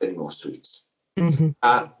can't have any more sweets.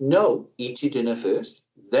 No, eat your dinner first,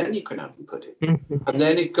 then you can have your pudding. And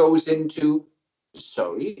then it goes into,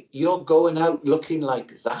 sorry, you're going out looking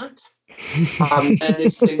like that? And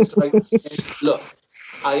it's things like, look,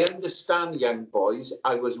 I understand, young boys,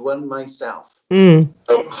 I was one myself.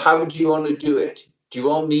 So how do you want to do it? Do you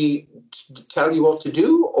want me to tell you what to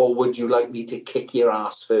do, or would you like me to kick your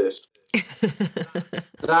ass first?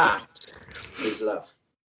 That is love.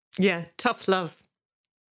 Yeah, tough love.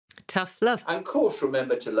 Tough love. And of course,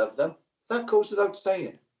 remember to love them. That goes without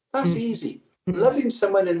saying. That's easy. Loving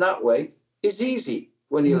someone in that way is easy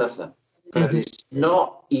when you love them. But it's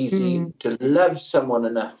not easy to love someone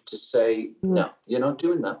enough to say, no, you're not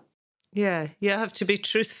doing that. Yeah, you have to be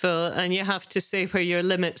truthful and you have to say where your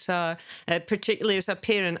limits are, particularly as a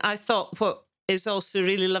parent. I thought what is also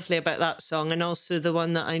really lovely about that song, and also the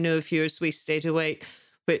one that I know of yours, We Stayed Awake,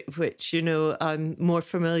 which I'm more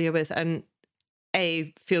familiar with, and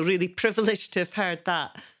feel really privileged to have heard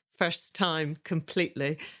that first time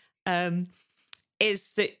completely,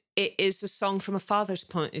 is that it is a song from a father's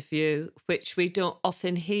point of view, which we don't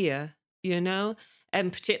often hear,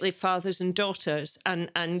 and particularly fathers and daughters.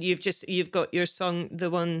 And you've got your song, the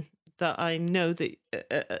one that I know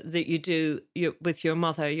that you do with your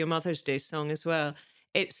mother, your Mother's Day song as well.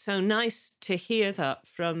 It's so nice to hear that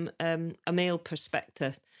from a male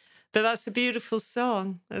perspective. But that's a beautiful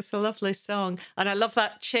song. That's a lovely song, and I love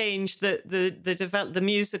that change, the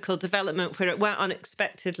musical development where it went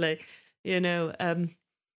unexpectedly,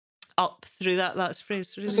 up through that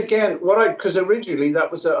phrase. Really. Again, because originally that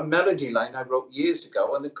was a melody line I wrote years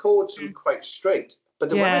ago, and the chords were quite straight.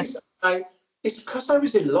 But it's because I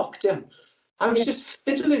was in lockdown. I was just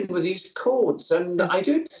fiddling with these chords, and I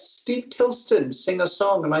did Steve Tilston sing a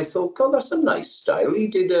song, and I thought, God, that's a nice style. He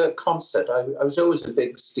did a concert. I was always a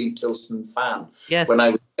big Steve Tilston fan when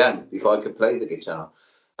I was young, before I could play the guitar,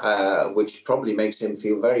 which probably makes him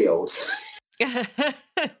feel very old.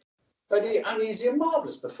 But he's a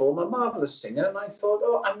marvellous performer, marvellous singer, and I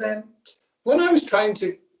thought, and then when I was trying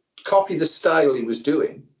to copy the style he was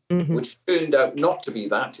doing, which turned out not to be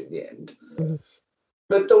that in the end,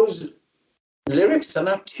 but those lyrics and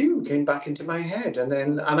that tune came back into my head,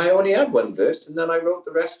 and I only had one verse, and then I wrote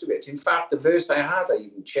the rest of it. In fact, the verse I had, I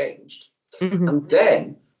even changed. And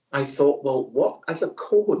then I thought, well, what other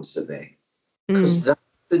chords are there? Because that's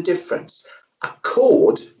the difference. A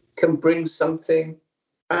chord can bring something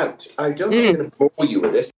out. I don't know if I'm going to bore you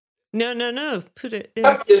with this. No. Put it in.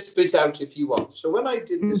 Cut this bit out if you want. So when I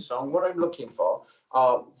did this song, what I'm looking for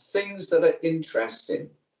are things that are interesting.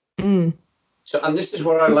 So, and this is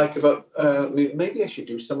what I like about, maybe I should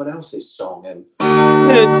do someone else's song.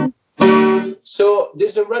 So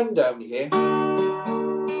there's a rundown here.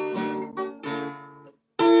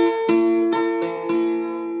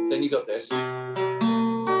 Then you got this,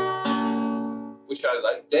 which I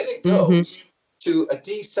like. Then it goes to a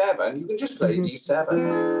D7. You can just play a D7.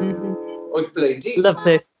 Or you can play a D.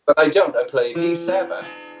 Lovely. But I don't. I play a D7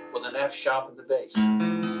 with an F sharp in the bass.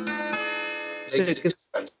 Makes it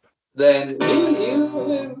different. Then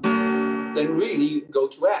really you can go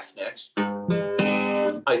to F next.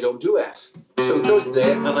 I don't do F. So it goes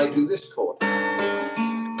there, and I do this chord.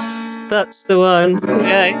 That's the one.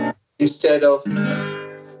 Okay. Instead of...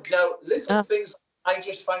 Now, little things I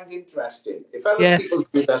just find interesting. If other people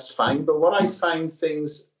do, that's fine. But what I find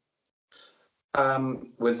things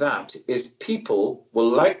with that is people will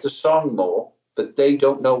like the song more, but they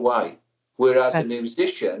don't know why. Whereas a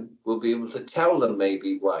musician will be able to tell them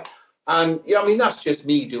maybe why. And that's just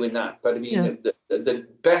me doing that. But the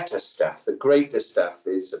better stuff, the greater stuff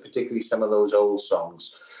is particularly some of those old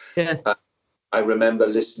songs. Yeah. I remember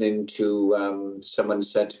listening to someone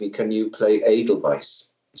said to me, "Can you play Edelweiss?"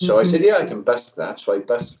 So I said, "Yeah, I can busk that." So I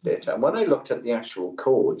busked it. And when I looked at the actual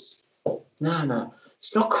chords, no,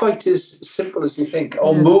 it's not quite as simple as you think.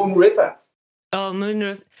 Or Moon River. Oh, Moon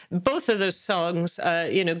River. Both of those songs,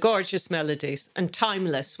 gorgeous melodies and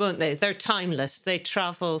timeless, won't they? They're timeless. They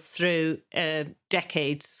travel through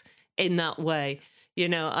decades in that way.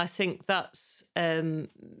 I think that's a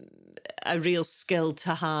real skill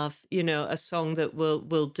to have, a song that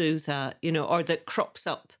will do that, or that crops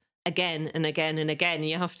up again and again and again.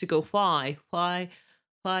 You have to go, why? Why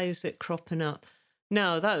is it cropping up?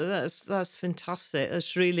 No, that's fantastic.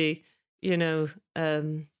 That's really,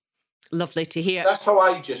 lovely to hear. That's how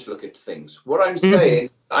I just look at things. What I'm saying,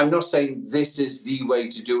 I'm not saying this is the way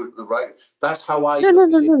to do it right. That's how I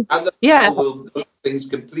look at it. And the people will do things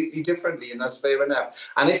completely differently, and that's fair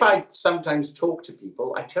enough. And if I sometimes talk to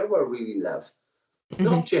people, I tell them what I really love.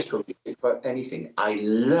 Not just for music, but anything. I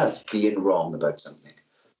love being wrong about something.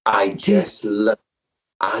 I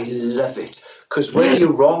love it. Because when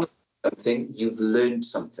you're wrong about something, you've learned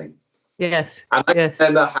something. Yes. And I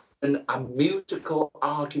remember having a musical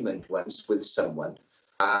argument once with someone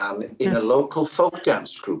in a local folk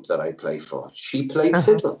dance group that I play for. She played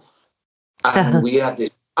fiddle. And we had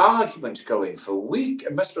this argument going for a week.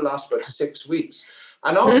 It must have lasted about 6 weeks.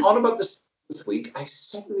 And on about the 7th week, I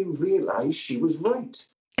suddenly realised she was right.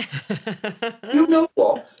 You know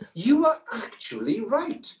what? You are actually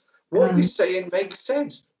right. What you're saying makes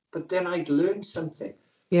sense. But then I'd learned something.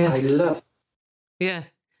 Yes. I love it. Yeah.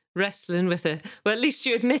 Wrestling with it. Well, at least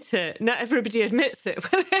you admit it. Not everybody admits it.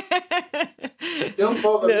 Don't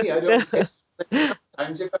bother me. I don't care.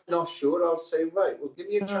 Sometimes if I'm not sure, I'll say, right, well, give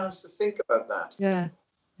me a chance to think about that.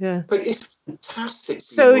 Yeah. But it's fantastic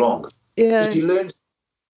being wrong. Yeah. Because you learn.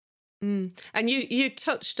 And you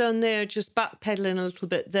touched on there, just backpedaling a little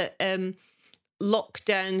bit, that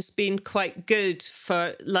lockdown's been quite good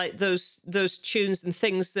for like those tunes and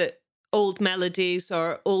things that old melodies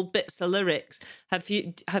or old bits of lyrics. Have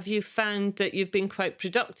you found that you've been quite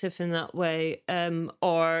productive in that way,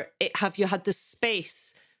 or have you had the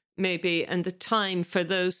space maybe and the time for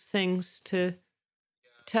those things to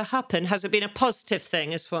happen? Has it been a positive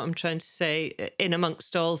thing, is what I'm trying to say, in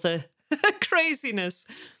amongst all the craziness?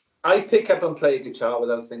 I pick up and play a guitar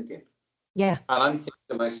without thinking. Yeah. And I'm thinking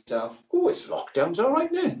to myself, oh, it's lockdown's all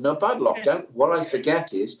right now. Not bad lockdown. Yeah. What I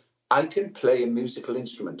forget is I can play a musical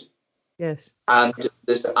instrument. Yes. And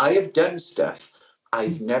I have done stuff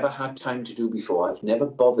I've never had time to do before. I've never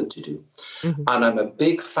bothered to do. And I'm a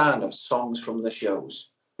big fan of songs from the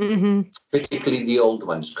shows, particularly the old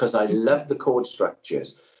ones, because I love the chord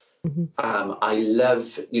structures. I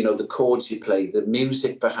love, the chords you play, the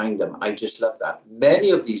music behind them. I just love that.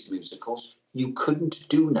 Many of these musicals you couldn't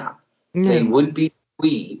do now. No. They would be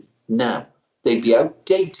now. They'd be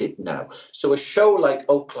outdated now. So a show like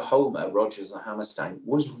Oklahoma, Rodgers and Hammerstein,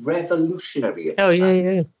 was revolutionary at the time.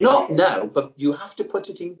 Yeah. Not now, but you have to put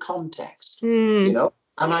it in context, And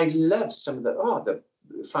I love some of the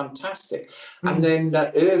fantastic. And then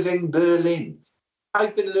Irving Berlin.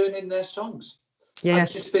 I've been learning their songs. Yeah.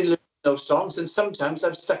 I've just been learning those songs, and sometimes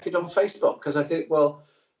I've stuck it on Facebook because I think, well,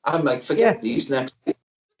 I might forget these next week.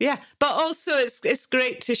 Yeah, but also it's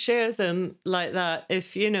great to share them like that,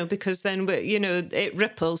 if because then it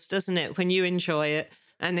ripples, doesn't it? When you enjoy it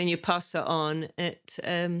and then you pass it on,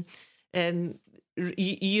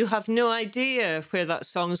 you have no idea where that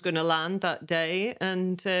song's going to land that day,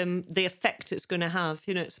 and the effect it's going to have.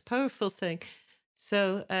 It's a powerful thing.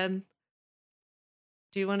 So,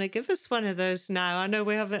 do you want to give us one of those now? I know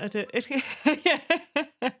we haven't had it.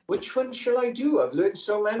 Which one shall I do? I've learned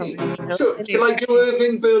so many. Sure. Shall I do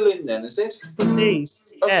Irving Berlin then, is it?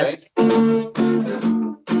 Please. Okay. Yes.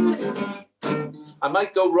 I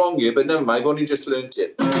might go wrong here, but never mind. I've only just learned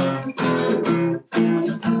it.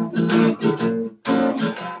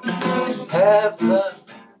 Heaven,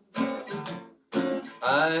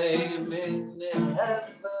 I'm in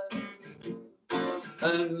heaven,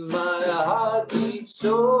 and my heart beats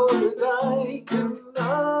so that I can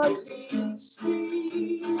hardly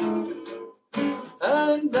speak,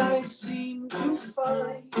 and I seem to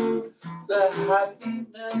find the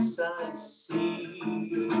happiness I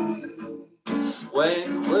see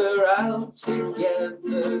when we're out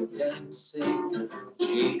together dancing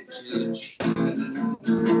cheek to cheek.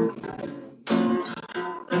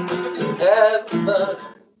 Heaven,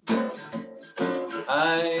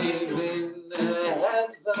 I'm in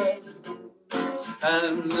heaven,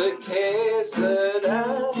 and the cares that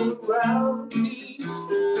are around me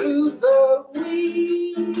through the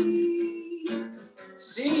week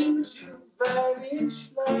seem to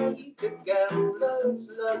vanish like a gambler's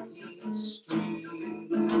lucky streak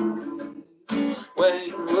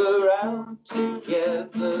when we're out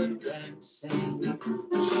together dancing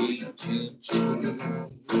cheek to cheek.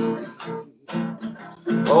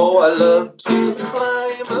 I love to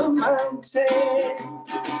climb a mountain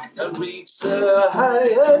and reach the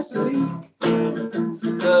highest peak,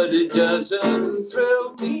 but it doesn't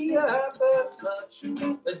thrill me half as much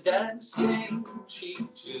as dancing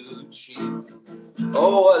cheek to cheek.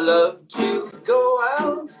 Oh, I love to go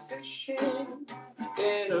out fishing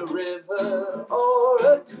in a river or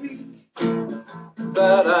a creek,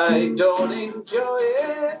 but I don't enjoy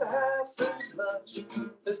it half as much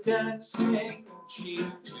as dancing cheek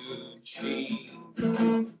to cheek.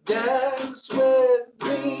 Dance with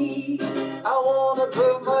me, I wanna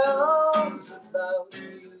put my arms about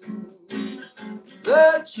you.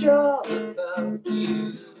 The charm about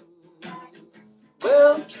you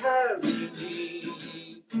will carry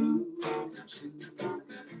me through to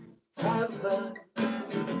heaven.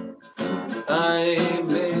 I'm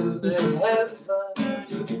in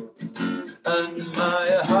heaven, and my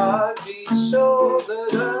heart beats so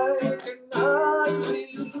that I can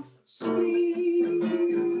hardly speak,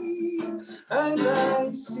 and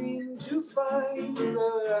I seem to find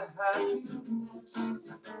the happiness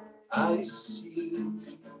I see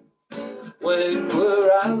when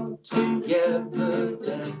we're out together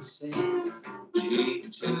dancing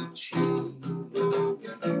cheek to cheek.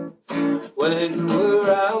 When we're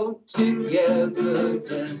out together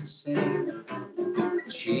dancing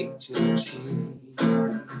cheek to cheek.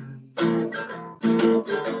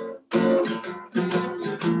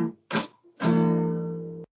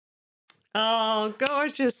 Oh,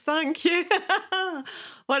 gorgeous. Thank you.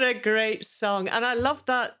 What a great song. And I love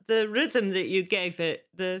that the rhythm that you gave it.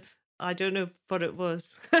 I don't know what it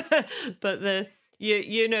was, but but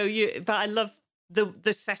I love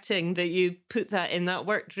the setting that you put that in. That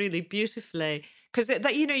worked really beautifully. Because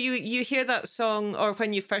that, you hear that song, or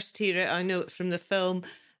when you first hear it, I know it from the film,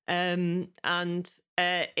 and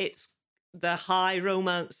it's the high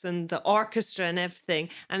romance and the orchestra and everything.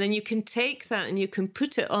 And then you can take that and you can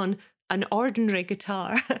put it on an ordinary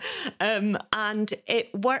guitar, and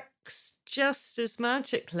it works just as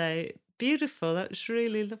magically. Beautiful. That's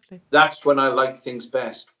really lovely. That's when I like things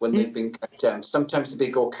best, when they've been cut down. Sometimes the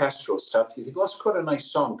big orchestral stuff, you think, oh, it's quite a nice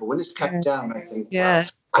song. But when it's cut down, I think, wow.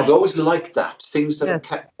 I've always liked that, things that are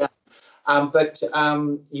cut down. But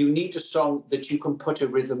you need a song that you can put a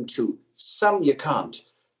rhythm to. Some you can't,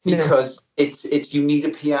 because it's you need a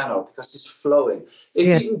piano, because it's flowing.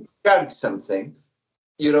 If you can gag something,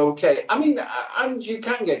 you're okay. I mean, and you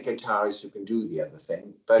can get guitarists who can do the other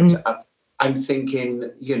thing, but I'm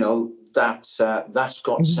thinking, that's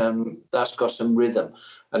got some rhythm,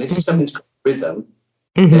 and if something's got rhythm,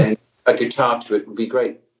 then a guitar to it would be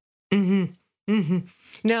great.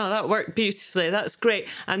 No, that worked beautifully. That's great.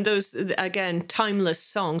 And those, again, timeless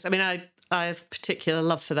songs. I mean, I have particular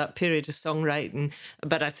love for that period of songwriting,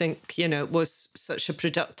 but I think it was such a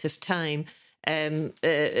productive time. They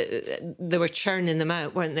were churning them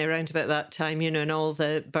out, weren't they, around about that time, and all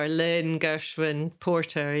the Berlin, Gershwin,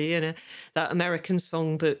 Porter, that American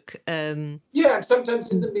songbook. And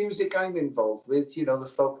sometimes in the music I'm involved with,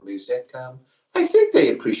 the folk music, I think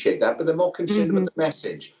they appreciate that, but they're more concerned about the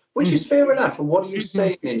message, which is fair enough. And what are you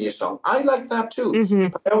saying in your song? I like that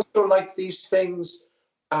too. I also like these things,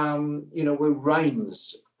 where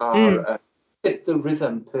rhymes are fit the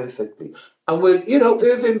rhythm perfectly. And with,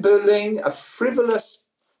 Irving Berlin, a frivolous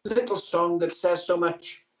little song that says so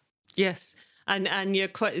much. Yes. And you're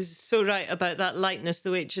quite so right about that lightness,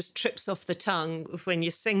 the way it just trips off the tongue when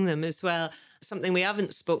you sing them as well. Something we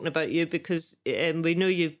haven't spoken about you, because we know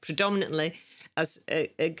you predominantly as a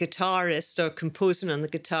guitarist or composing on the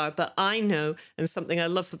guitar. But I know, and something I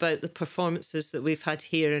love about the performances that we've had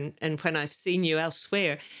here and when I've seen you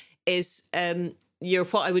elsewhere, is you're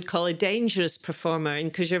what I would call a dangerous performer,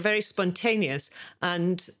 and because you're very spontaneous,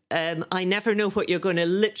 and I never know what you're going to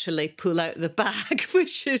literally pull out the bag,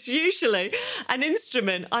 which is usually an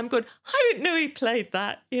instrument. I'm going, I didn't know he played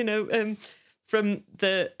that, from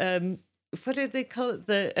the what do they call it,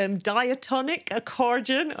 the diatonic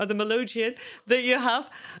accordion or the melodeon that you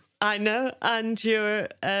have. I know, and your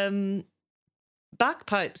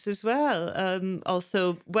bagpipes as well,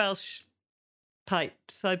 also Welsh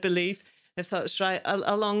pipes, I believe, if that's right,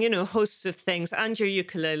 along, hosts of things, and your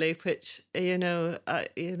ukulele, which, I'm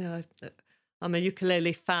a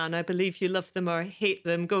ukulele fan. I believe you love them or hate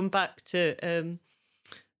them. Going back to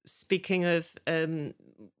speaking of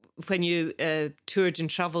when you toured and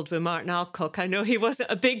travelled with Martin Alcock, I know he wasn't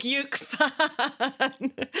a big uke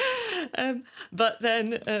fan, but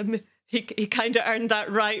then he kind of earned that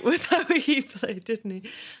right with how he played, didn't he?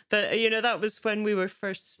 But that was when we were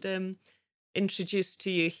first introduced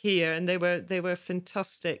to you here, and they were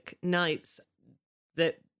fantastic nights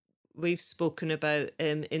that we've spoken about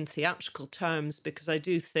in theatrical terms, because I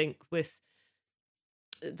do think with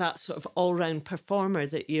that sort of all-round performer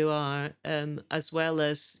that you are, as well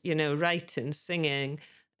as, you know, writing, singing,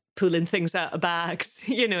 pulling things out of bags,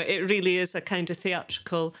 you know, it really is a kind of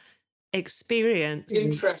theatrical experience.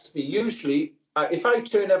 It interests me. Usually, if I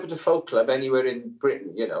turn up at a folk club anywhere in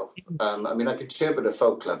Britain, you know, I mean, I could turn up at a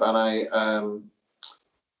folk club, and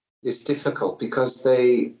it's difficult because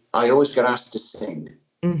I always get asked to sing.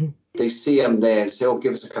 Mm-hmm. They see I'm there and say, "Oh,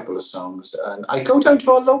 give us a couple of songs," and I go down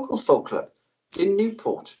to our local folk club in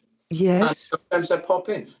Newport. Yes. And sometimes I pop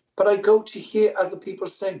in, but I go to hear other people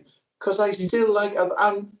sing because I still like,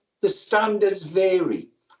 and the standards vary,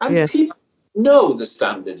 and people know the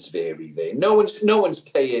standards vary there. No one's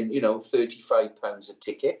paying, you know, £35 a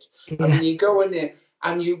ticket. I mean, you go in there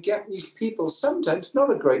and you get these people, sometimes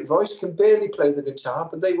not a great voice, can barely play the guitar,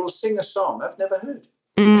 but they will sing a song I've never heard.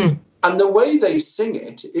 Mm. And the way they sing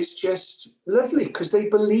it is just lovely because they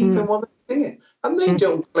believe in what they're singing. And they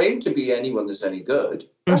don't claim to be anyone that's any good.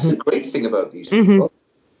 That's the great thing about these people.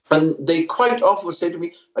 And they quite often will say to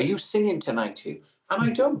me, "Are you singing tonight, Hugh?" And I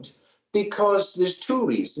don't. Because there's two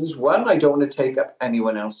reasons. One, I don't want to take up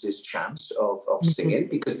anyone else's chance of singing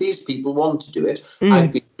because these people want to do it.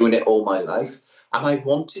 I've been doing it all my life and I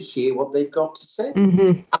want to hear what they've got to say.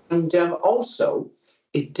 And also,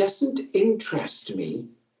 it doesn't interest me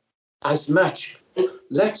as much.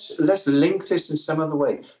 Let's link this in some other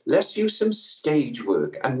way. Let's use some stage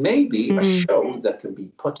work and maybe a show that can be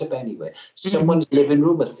put up anywhere. Someone's living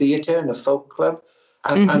room, a theatre and a folk club.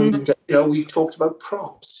 And you know, we've talked about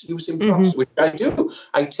props, using props, which I do.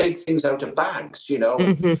 I take things out of bags, you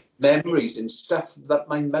know, memories and stuff that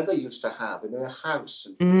my mother used to have in her house,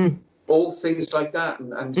 and all things like that,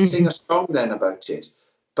 and sing a song then about it.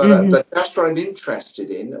 But that's what I'm interested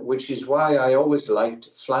in, which is why I always liked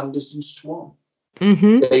Flanders and Swan.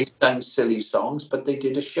 They sang silly songs, but they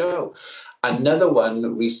did a show. Another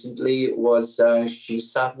one recently was,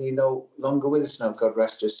 she's sadly no longer with us now, God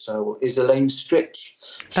rest her soul, is Elaine Stritch.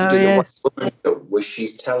 She did a woman show where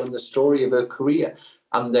she's telling the story of her career.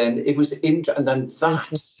 And then it was, and then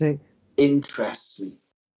that interests me.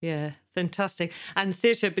 Yeah, fantastic. And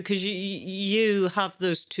theatre, because you have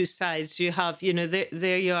those two sides. You have, you know,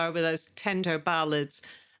 there you are with those tender ballads,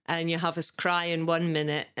 and you have us cry in 1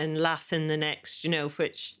 minute and laugh in the next, you know,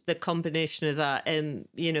 which the combination of that,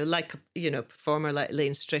 you know, like, you know, performer like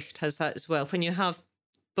Elaine Stritch has that as well. When you have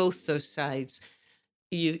both those sides,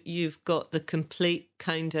 you've got the complete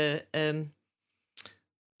kind of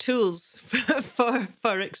tools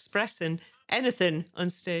for expressing anything on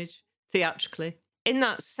stage theatrically. In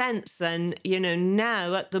that sense, then, you know,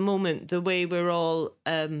 now at the moment, the way we're all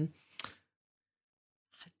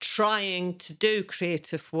trying to do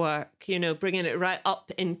creative work, you know, bringing it right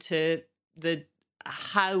up into the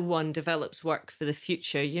how one develops work for the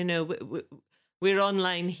future. You know, we're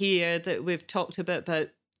online here, that we've talked about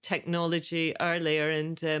technology earlier,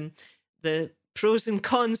 and the pros and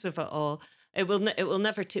cons of it all. It will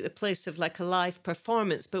never take the place of like a live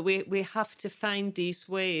performance, but we have to find these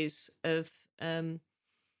ways of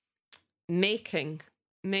making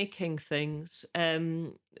things,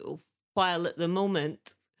 while at the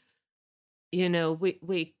moment, you know,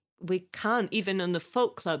 we can't, even on the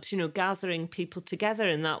folk clubs, you know, gathering people together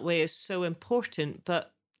in that way is so important.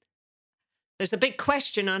 But there's a big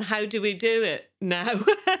question on how do we do it now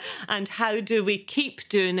and how do we keep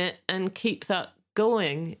doing it and keep that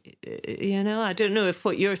going. You know, I don't know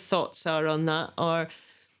what your thoughts are on that, or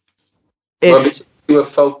if well,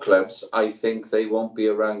 folk clubs, I think they won't be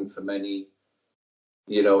around for many,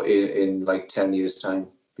 you know, in like 10 years' time,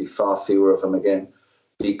 be far fewer of them again,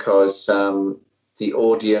 because the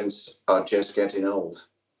audience are just getting old.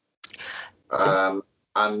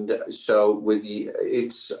 And so with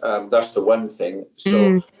it's that's the one thing.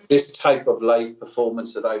 So this type of live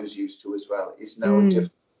performance that I was used to as well is now a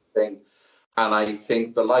different thing. And I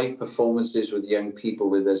think the live performances with young people,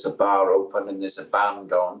 where there's a bar open and there's a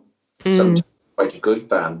band on, sometimes quite a good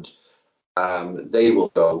band, they will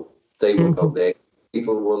go there.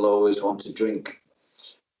 People will always want to drink,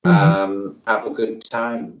 have a good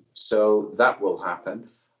time. So that will happen.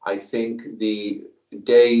 I think the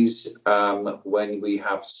days when we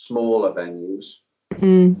have smaller venues,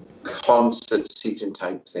 concert seating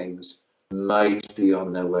type things, might be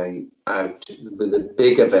on their way out. With the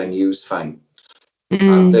bigger venues, fine.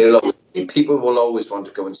 People will always want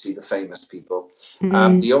to go and see the famous people.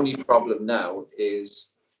 The only problem now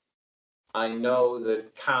is, I know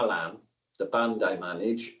that Callan, the band I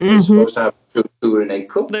manage, was supposed to have a tour in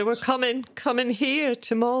April. They were coming here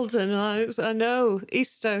to Malden. I know,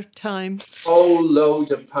 Easter time. Whole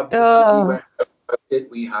load of publicity went about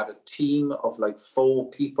it. We had a team of like 4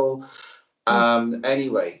 people.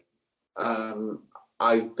 Anyway,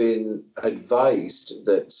 I've been advised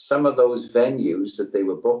that some of those venues that they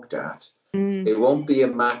were booked at, it won't be a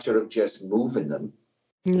matter of just moving them,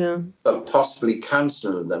 but possibly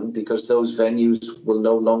cancelling them because those venues will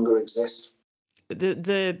no longer exist.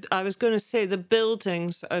 I was going to say the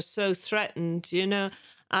buildings are so threatened, you know,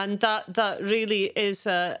 and that really is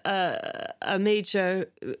a major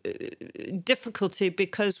difficulty,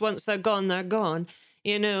 because once they're gone, they're gone.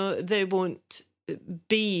 You know, they won't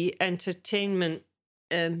be entertainment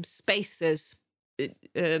spaces,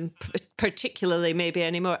 particularly maybe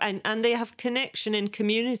anymore. And they have connection in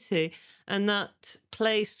community, and that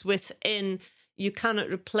place within, you cannot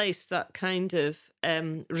replace that kind of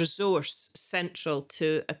resource central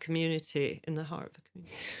to a community, in the heart of a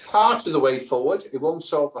community. Part of the way forward, it won't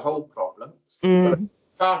solve the whole problem, but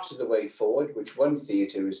part of the way forward, which one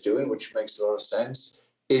theatre is doing, which makes a lot of sense,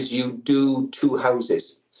 is you do 2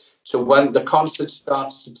 houses. So when the concert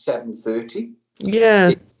starts at 7:30,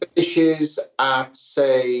 it finishes at,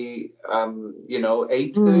 say,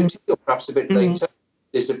 8:30 or perhaps a bit later.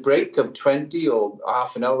 There's a break of 20 or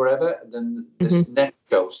half an hour, whatever, and then this next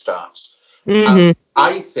show starts.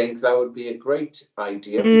 I think that would be a great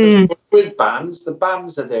idea, because with bands, the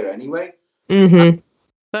bands are there anyway.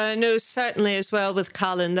 But I know certainly as well with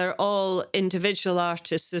Callan, they're all individual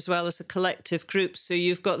artists as well as a collective group. So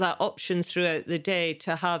you've got that option throughout the day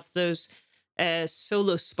to have those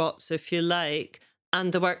solo spots, if you like,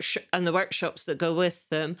 and the workshops that go with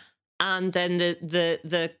them. And then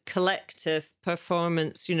the collective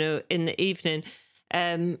performance, you know, in the evening.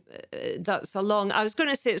 That's a long. I was going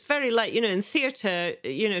to say it's very like, you know, in theatre,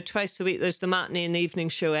 you know, twice a week there's the matinee and the evening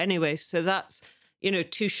show anyway. So that's, you know,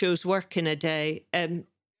 2 shows work in a day.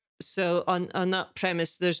 So on that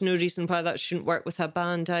premise, there's no reason why that shouldn't work with a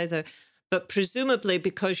band either. But presumably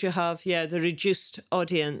because you have the reduced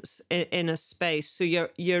audience in a space, so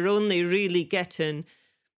you're only really getting,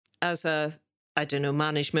 as a, I don't know,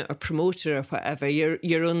 management or promoter or whatever,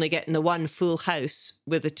 you're only getting the 1 full house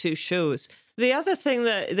with the 2 shows. The other thing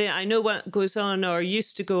that I know what goes on or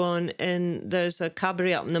used to go on there's a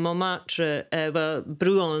cabaret up in the Montmartre,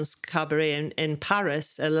 Bruon's cabaret in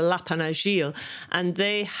Paris, La Panagile, and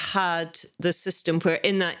they had the system where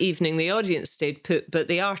in that evening the audience stayed put, but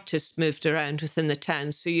the artists moved around within the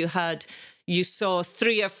town. So you saw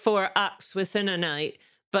 3 or 4 acts within a night,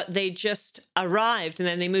 but they just arrived and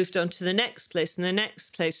then they moved on to the next place and the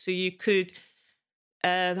next place. So you could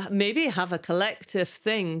maybe have a collective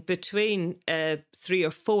thing between 3 or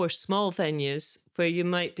 4 small venues where you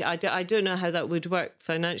might be. I don't know how that would work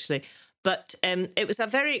financially, but it was a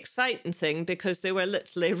very exciting thing because they were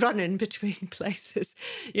literally running between places,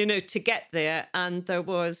 you know, to get there. And there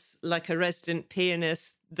was like a resident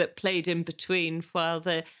pianist that played in between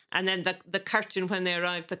and then the curtain, when they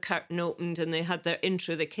arrived, the curtain opened and they had their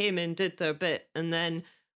intro. They came in, did their bit, and then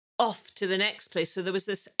off to the next place. So there was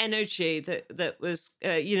this energy that was,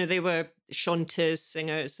 they were chanteuses,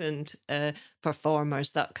 singers and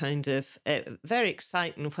performers, that kind of, very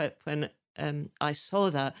exciting when I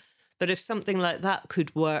saw that. But if something like that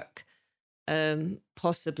could work,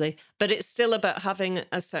 possibly. But it's still about having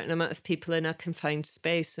a certain amount of people in a confined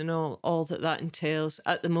space and all that entails.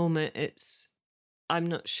 At the moment, I'm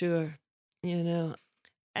not sure, you know.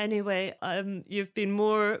 Anyway, you've been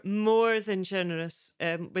more than generous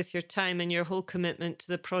with your time and your whole commitment to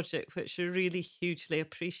the project, which I really hugely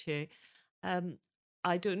appreciate.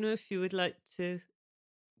 I don't know if you would like to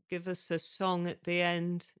give us a song at the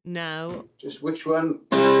end now. Just which one?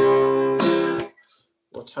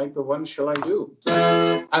 What type of one shall I do?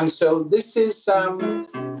 And so this is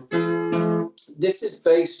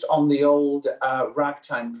based on the old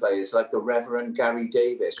ragtime players like the Reverend Gary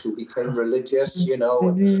Davis, who became religious, you know.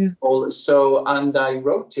 And I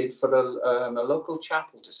wrote it for a local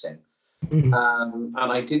chapel to sing. And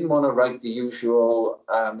I didn't want to write the usual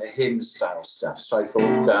hymn style stuff. So I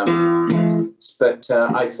thought,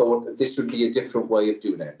 I thought that this would be a different way of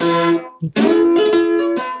doing it.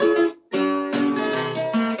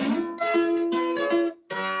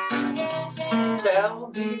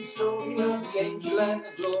 Tell me the story of the angel and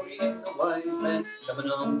the glory and the wise men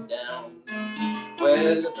coming on down.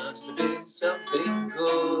 Well, there must have been something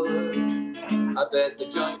good. I bet the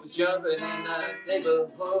joint was jumping in that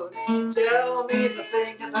neighborhood. Tell me the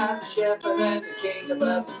thing about the shepherd and the king,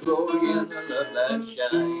 about the glory and the love that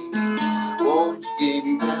shines. Won't you give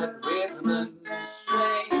me that rhythm and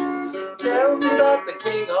swing? Tell me about the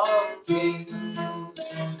King of Kings.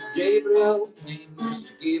 Gabriel came just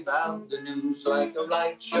to give out the news like a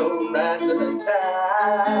light show rather than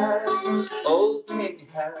time. Old King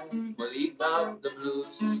had, well, he got the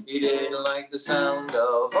blues. He didn't like the sound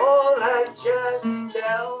of all that jazz.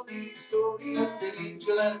 Tell me the story of the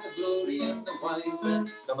angel and the glory and the wise men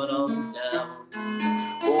coming on down.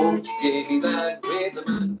 Won't you give me that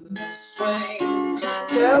rhythm and swing?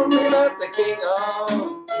 Tell me about the King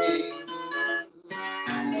of Kings.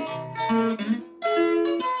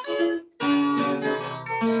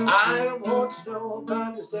 I want to know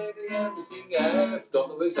about the Savior and the King. I've got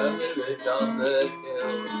always lived on the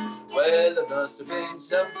hill, where there must have been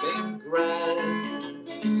something grand.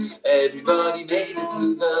 Everybody made it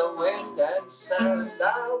through the wind and sand.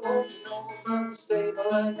 I want to know about the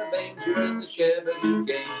stable and the manger and the shepherd who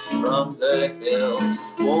came from the hills.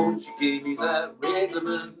 Won't you give me that rhythm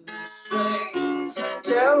and swing?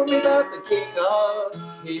 Tell me about the King of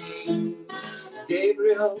Kings.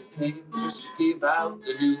 Gabriel came just to give out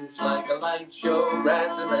the news like a light show,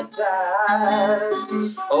 razzmatazz.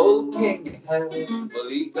 Old King of Heaven, well,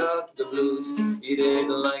 he got the blues. He didn't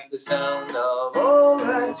like the sound of all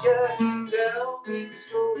that jazz. Tell me the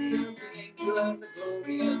story of the angel and the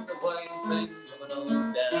glory and the wise men coming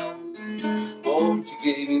on down. Won't you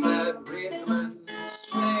give me that rhythm and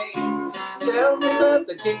swing? Tell me about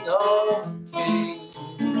the King of Kings.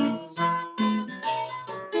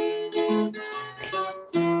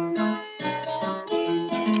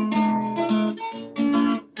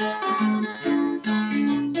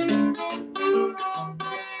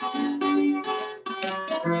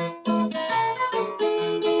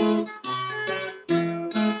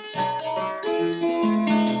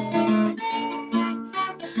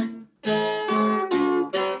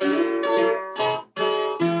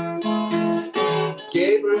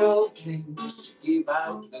 Gabriel came just to give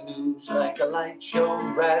out the news like a light show,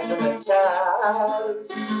 razzmatazz.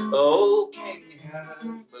 Old King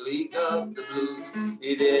Herod, well, he got the blues.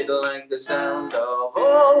 He didn't like the sound of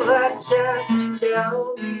all that jazz.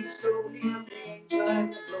 Tell me the story of the angel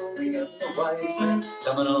and the glory and the wise men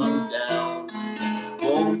coming on down.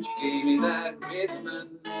 Won't you give me that rhythm and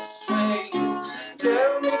swing?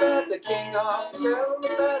 Tell me about the King of, tell me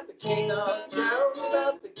about the King of, tell me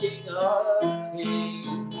about the King of Kings.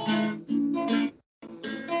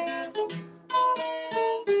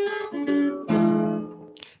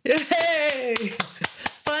 Yay!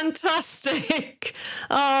 Fantastic!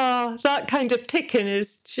 Oh, that kind of picking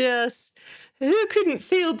is just... Who couldn't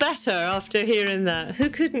feel better after hearing that? Who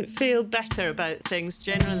couldn't feel better about things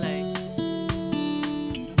generally?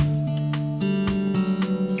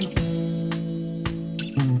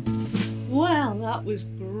 Well, that was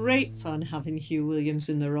great fun having Hugh Williams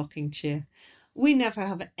in the rocking chair. We never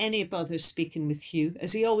have any bother speaking with Hugh,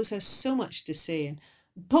 as he always has so much to say, and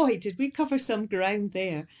boy, did we cover some ground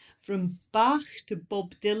there. From Bach to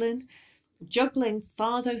Bob Dylan, juggling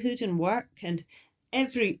fatherhood and work, and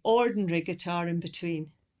every ordinary guitar in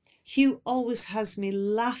between. Hugh always has me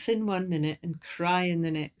laughing one minute and crying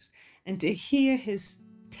the next, and to hear his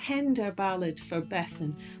tender ballad for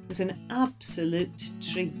Bethan was an absolute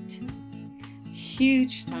treat.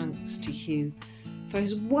 Huge thanks to Hugh for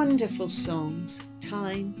his wonderful songs,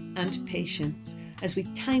 Time and Patience, as we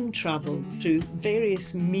time travelled through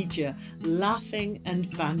various media, laughing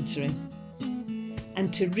and bantering.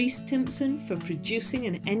 And to Rhys Timpson for producing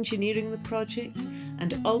and engineering the project,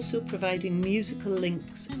 and also providing musical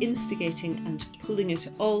links, instigating and pulling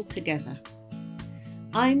it all together.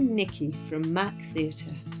 I'm Nikki from Mac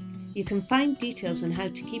Theatre. You can find details on how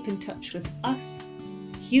to keep in touch with us,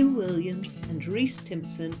 Hugh Williams and Rhys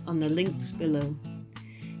Timpson on the links below.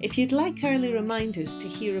 If you'd like early reminders to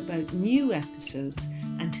hear about new episodes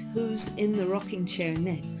and who's in the rocking chair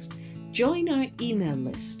next, join our email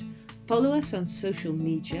list, follow us on social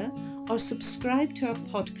media, or subscribe to our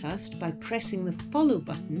podcast by pressing the follow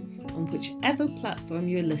button on whichever platform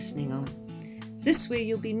you're listening on. This way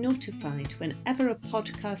you'll be notified whenever a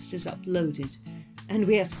podcast is uploaded, and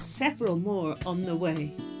we have several more on the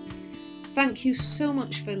way. Thank you so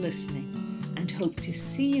much for listening, and hope to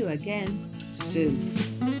see you again soon.